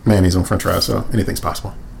put mayonnaise on French fries, so anything's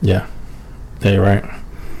possible. Yeah. Yeah, you're right.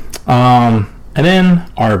 And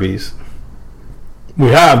then Arby's. We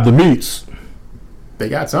have the meats. They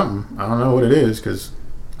got something. I don't know what it is because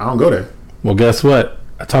I don't go there. Well, guess what?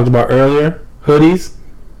 I talked about earlier. Hoodies.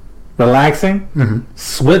 Relaxing.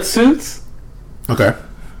 Sweatsuits. Okay.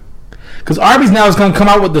 Because Arby's now is going to come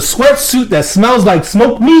out with the sweatsuit that smells like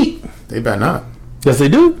smoked meat. They better not. Yes, they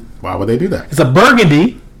do. Why would they do that? It's a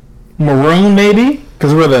burgundy. Maroon, maybe.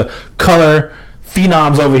 Because we're the color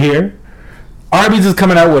phenoms over here. Arby's is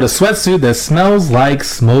coming out with a sweatsuit that smells like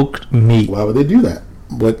smoked meat. Why would they do that?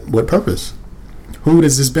 What purpose? Who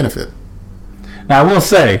does this benefit? Now, I will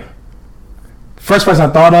say, first person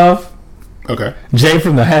I thought of, Okay. Jay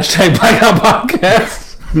from the hashtag Blackout Podcast.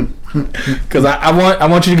 Because I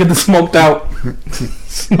want you to get the smoked out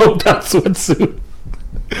sweatsuit.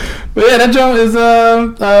 But yeah, that joint is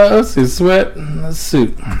let's see,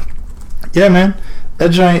 suit. Yeah, man, that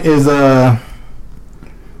joint is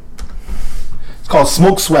it's called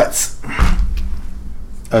Smoke Sweats.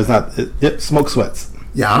 It's not. Yep, Smoke Sweats.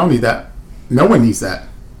 Yeah, I don't need that. No one needs that.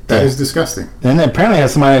 That Yeah. is disgusting. And then apparently it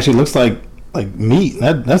has somebody actually looks like meat.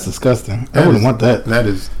 That's disgusting. I wouldn't want that. That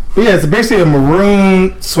is. But yeah, it's basically a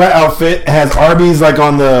maroon sweat outfit. It has Arby's like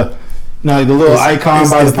on the, the little icon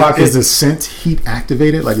by the pocket. Is the scent heat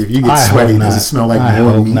activated? Like if you get I sweaty, hope does it not. smell like I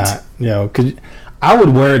more hope meat? not. Yo, I would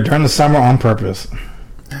wear it during the summer on purpose.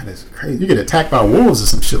 That is crazy. You get attacked by wolves or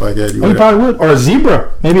some shit like that. You You wear probably would, or a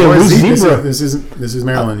zebra, maybe Or a loose zebra. zebra, This is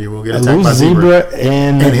Maryland. You will get a attacked by loose zebra zebra,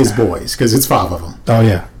 and and his boys because it's 5 of them. Oh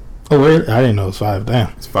yeah. Oh wait, I didn't know it was 5. Damn.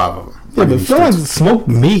 It's 5 of them. Yeah, but feel like smoked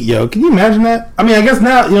meat, yo. Can you imagine that? I mean, I guess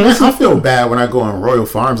now this I is. feel bad when I go on Royal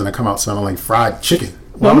Farms and I come out smelling like fried chicken.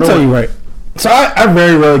 Well, I'm gonna tell you right. So I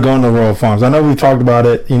very rarely go into Royal Farms. I know we talked about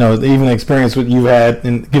it. Even the experience what you had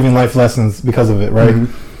in giving life lessons because of it, right?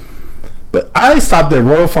 But I stopped at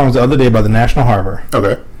Royal Farms the other day by the National Harbor.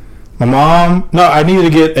 Okay. My mom, I needed to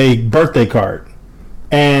get a birthday card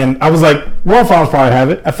And I was like, World Farms probably have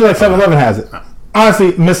it. I feel like 7-Eleven has it.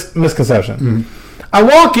 Honestly, misconception. Mm-hmm. I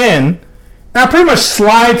walk in, and I pretty much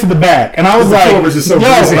slide to the back. And I was like, floor was just so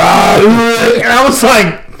yo, busy. and I was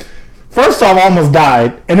like, first off, I almost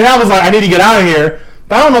died. And then I was like, I need to get out of here.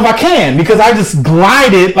 But I don't know if I can because I just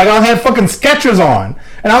glided like I had fucking Skechers on.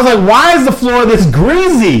 And I was like, why is the floor this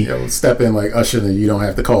greasy? Yo, step in like Usher and you don't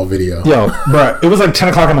have to call video. Yo, bro, it was like 10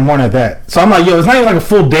 o'clock in the morning at that. So I'm like, yo, it's not even like a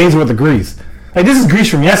full day's worth of grease. Like, this is grease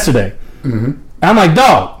from yesterday. Mm-hmm. And I'm like,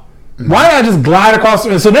 dog, why did I just glide across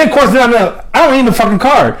the... So then, of course, I'm like, I don't need the fucking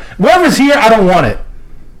card. Whatever's here, I don't want it.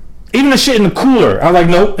 Even the shit in the cooler. I was like,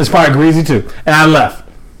 nope, it's probably greasy too. And I left.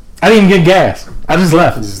 I didn't even get gas. I just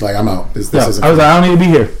left. It's just like, I'm out. This Yo, isn't I was for like, me. I don't need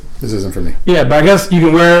to be here. This isn't for me. Yeah, but I guess you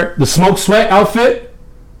can wear the smoke sweat outfit,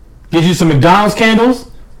 get you some McDonald's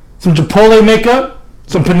candles, some Chipotle makeup,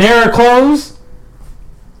 some Panera clothes.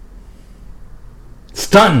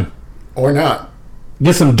 Stunting. Or not.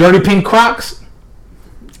 Get some dirty pink Crocs.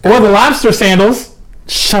 Or the lobster sandals.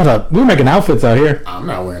 Shut up. We're making outfits out here. I'm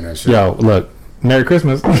not wearing that shit. Yo, look. Merry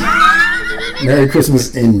Christmas. Merry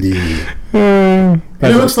Christmas indeed. And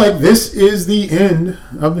it looks like this is the end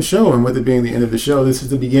of the show. And with it being the end of the show, this is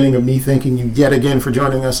the beginning of me thanking you yet again for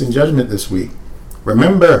joining us in Judgment this week.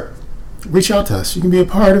 Remember, reach out to us. You can be a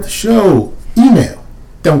part of the show. Email,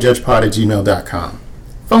 don'tjudgepod@gmail.com.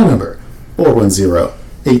 Phone number,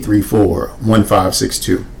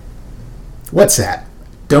 410-834-1562. WhatsApp,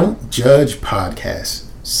 Don't Judge Podcast.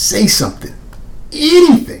 Say something.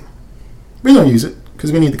 Anything. We don't use it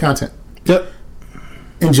because we need the content. Yep.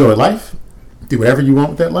 Enjoy life. Do whatever you want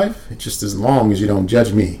with that life. Just as long as you don't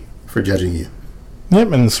judge me for judging you.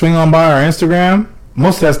 Yep, and swing on by our Instagram.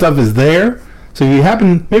 Most of that stuff is there. So if you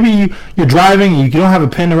happen, maybe you're driving and you don't have a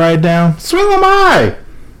pen to write it down, swing on by.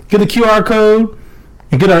 Get the QR code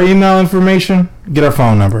and get our email information, get our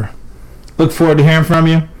phone number. Look forward to hearing from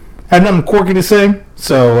you. Had nothing quirky to say,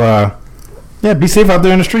 so yeah, be safe out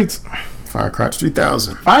there in the streets. Firecrotch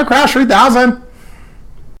 3000. Firecrash 3000.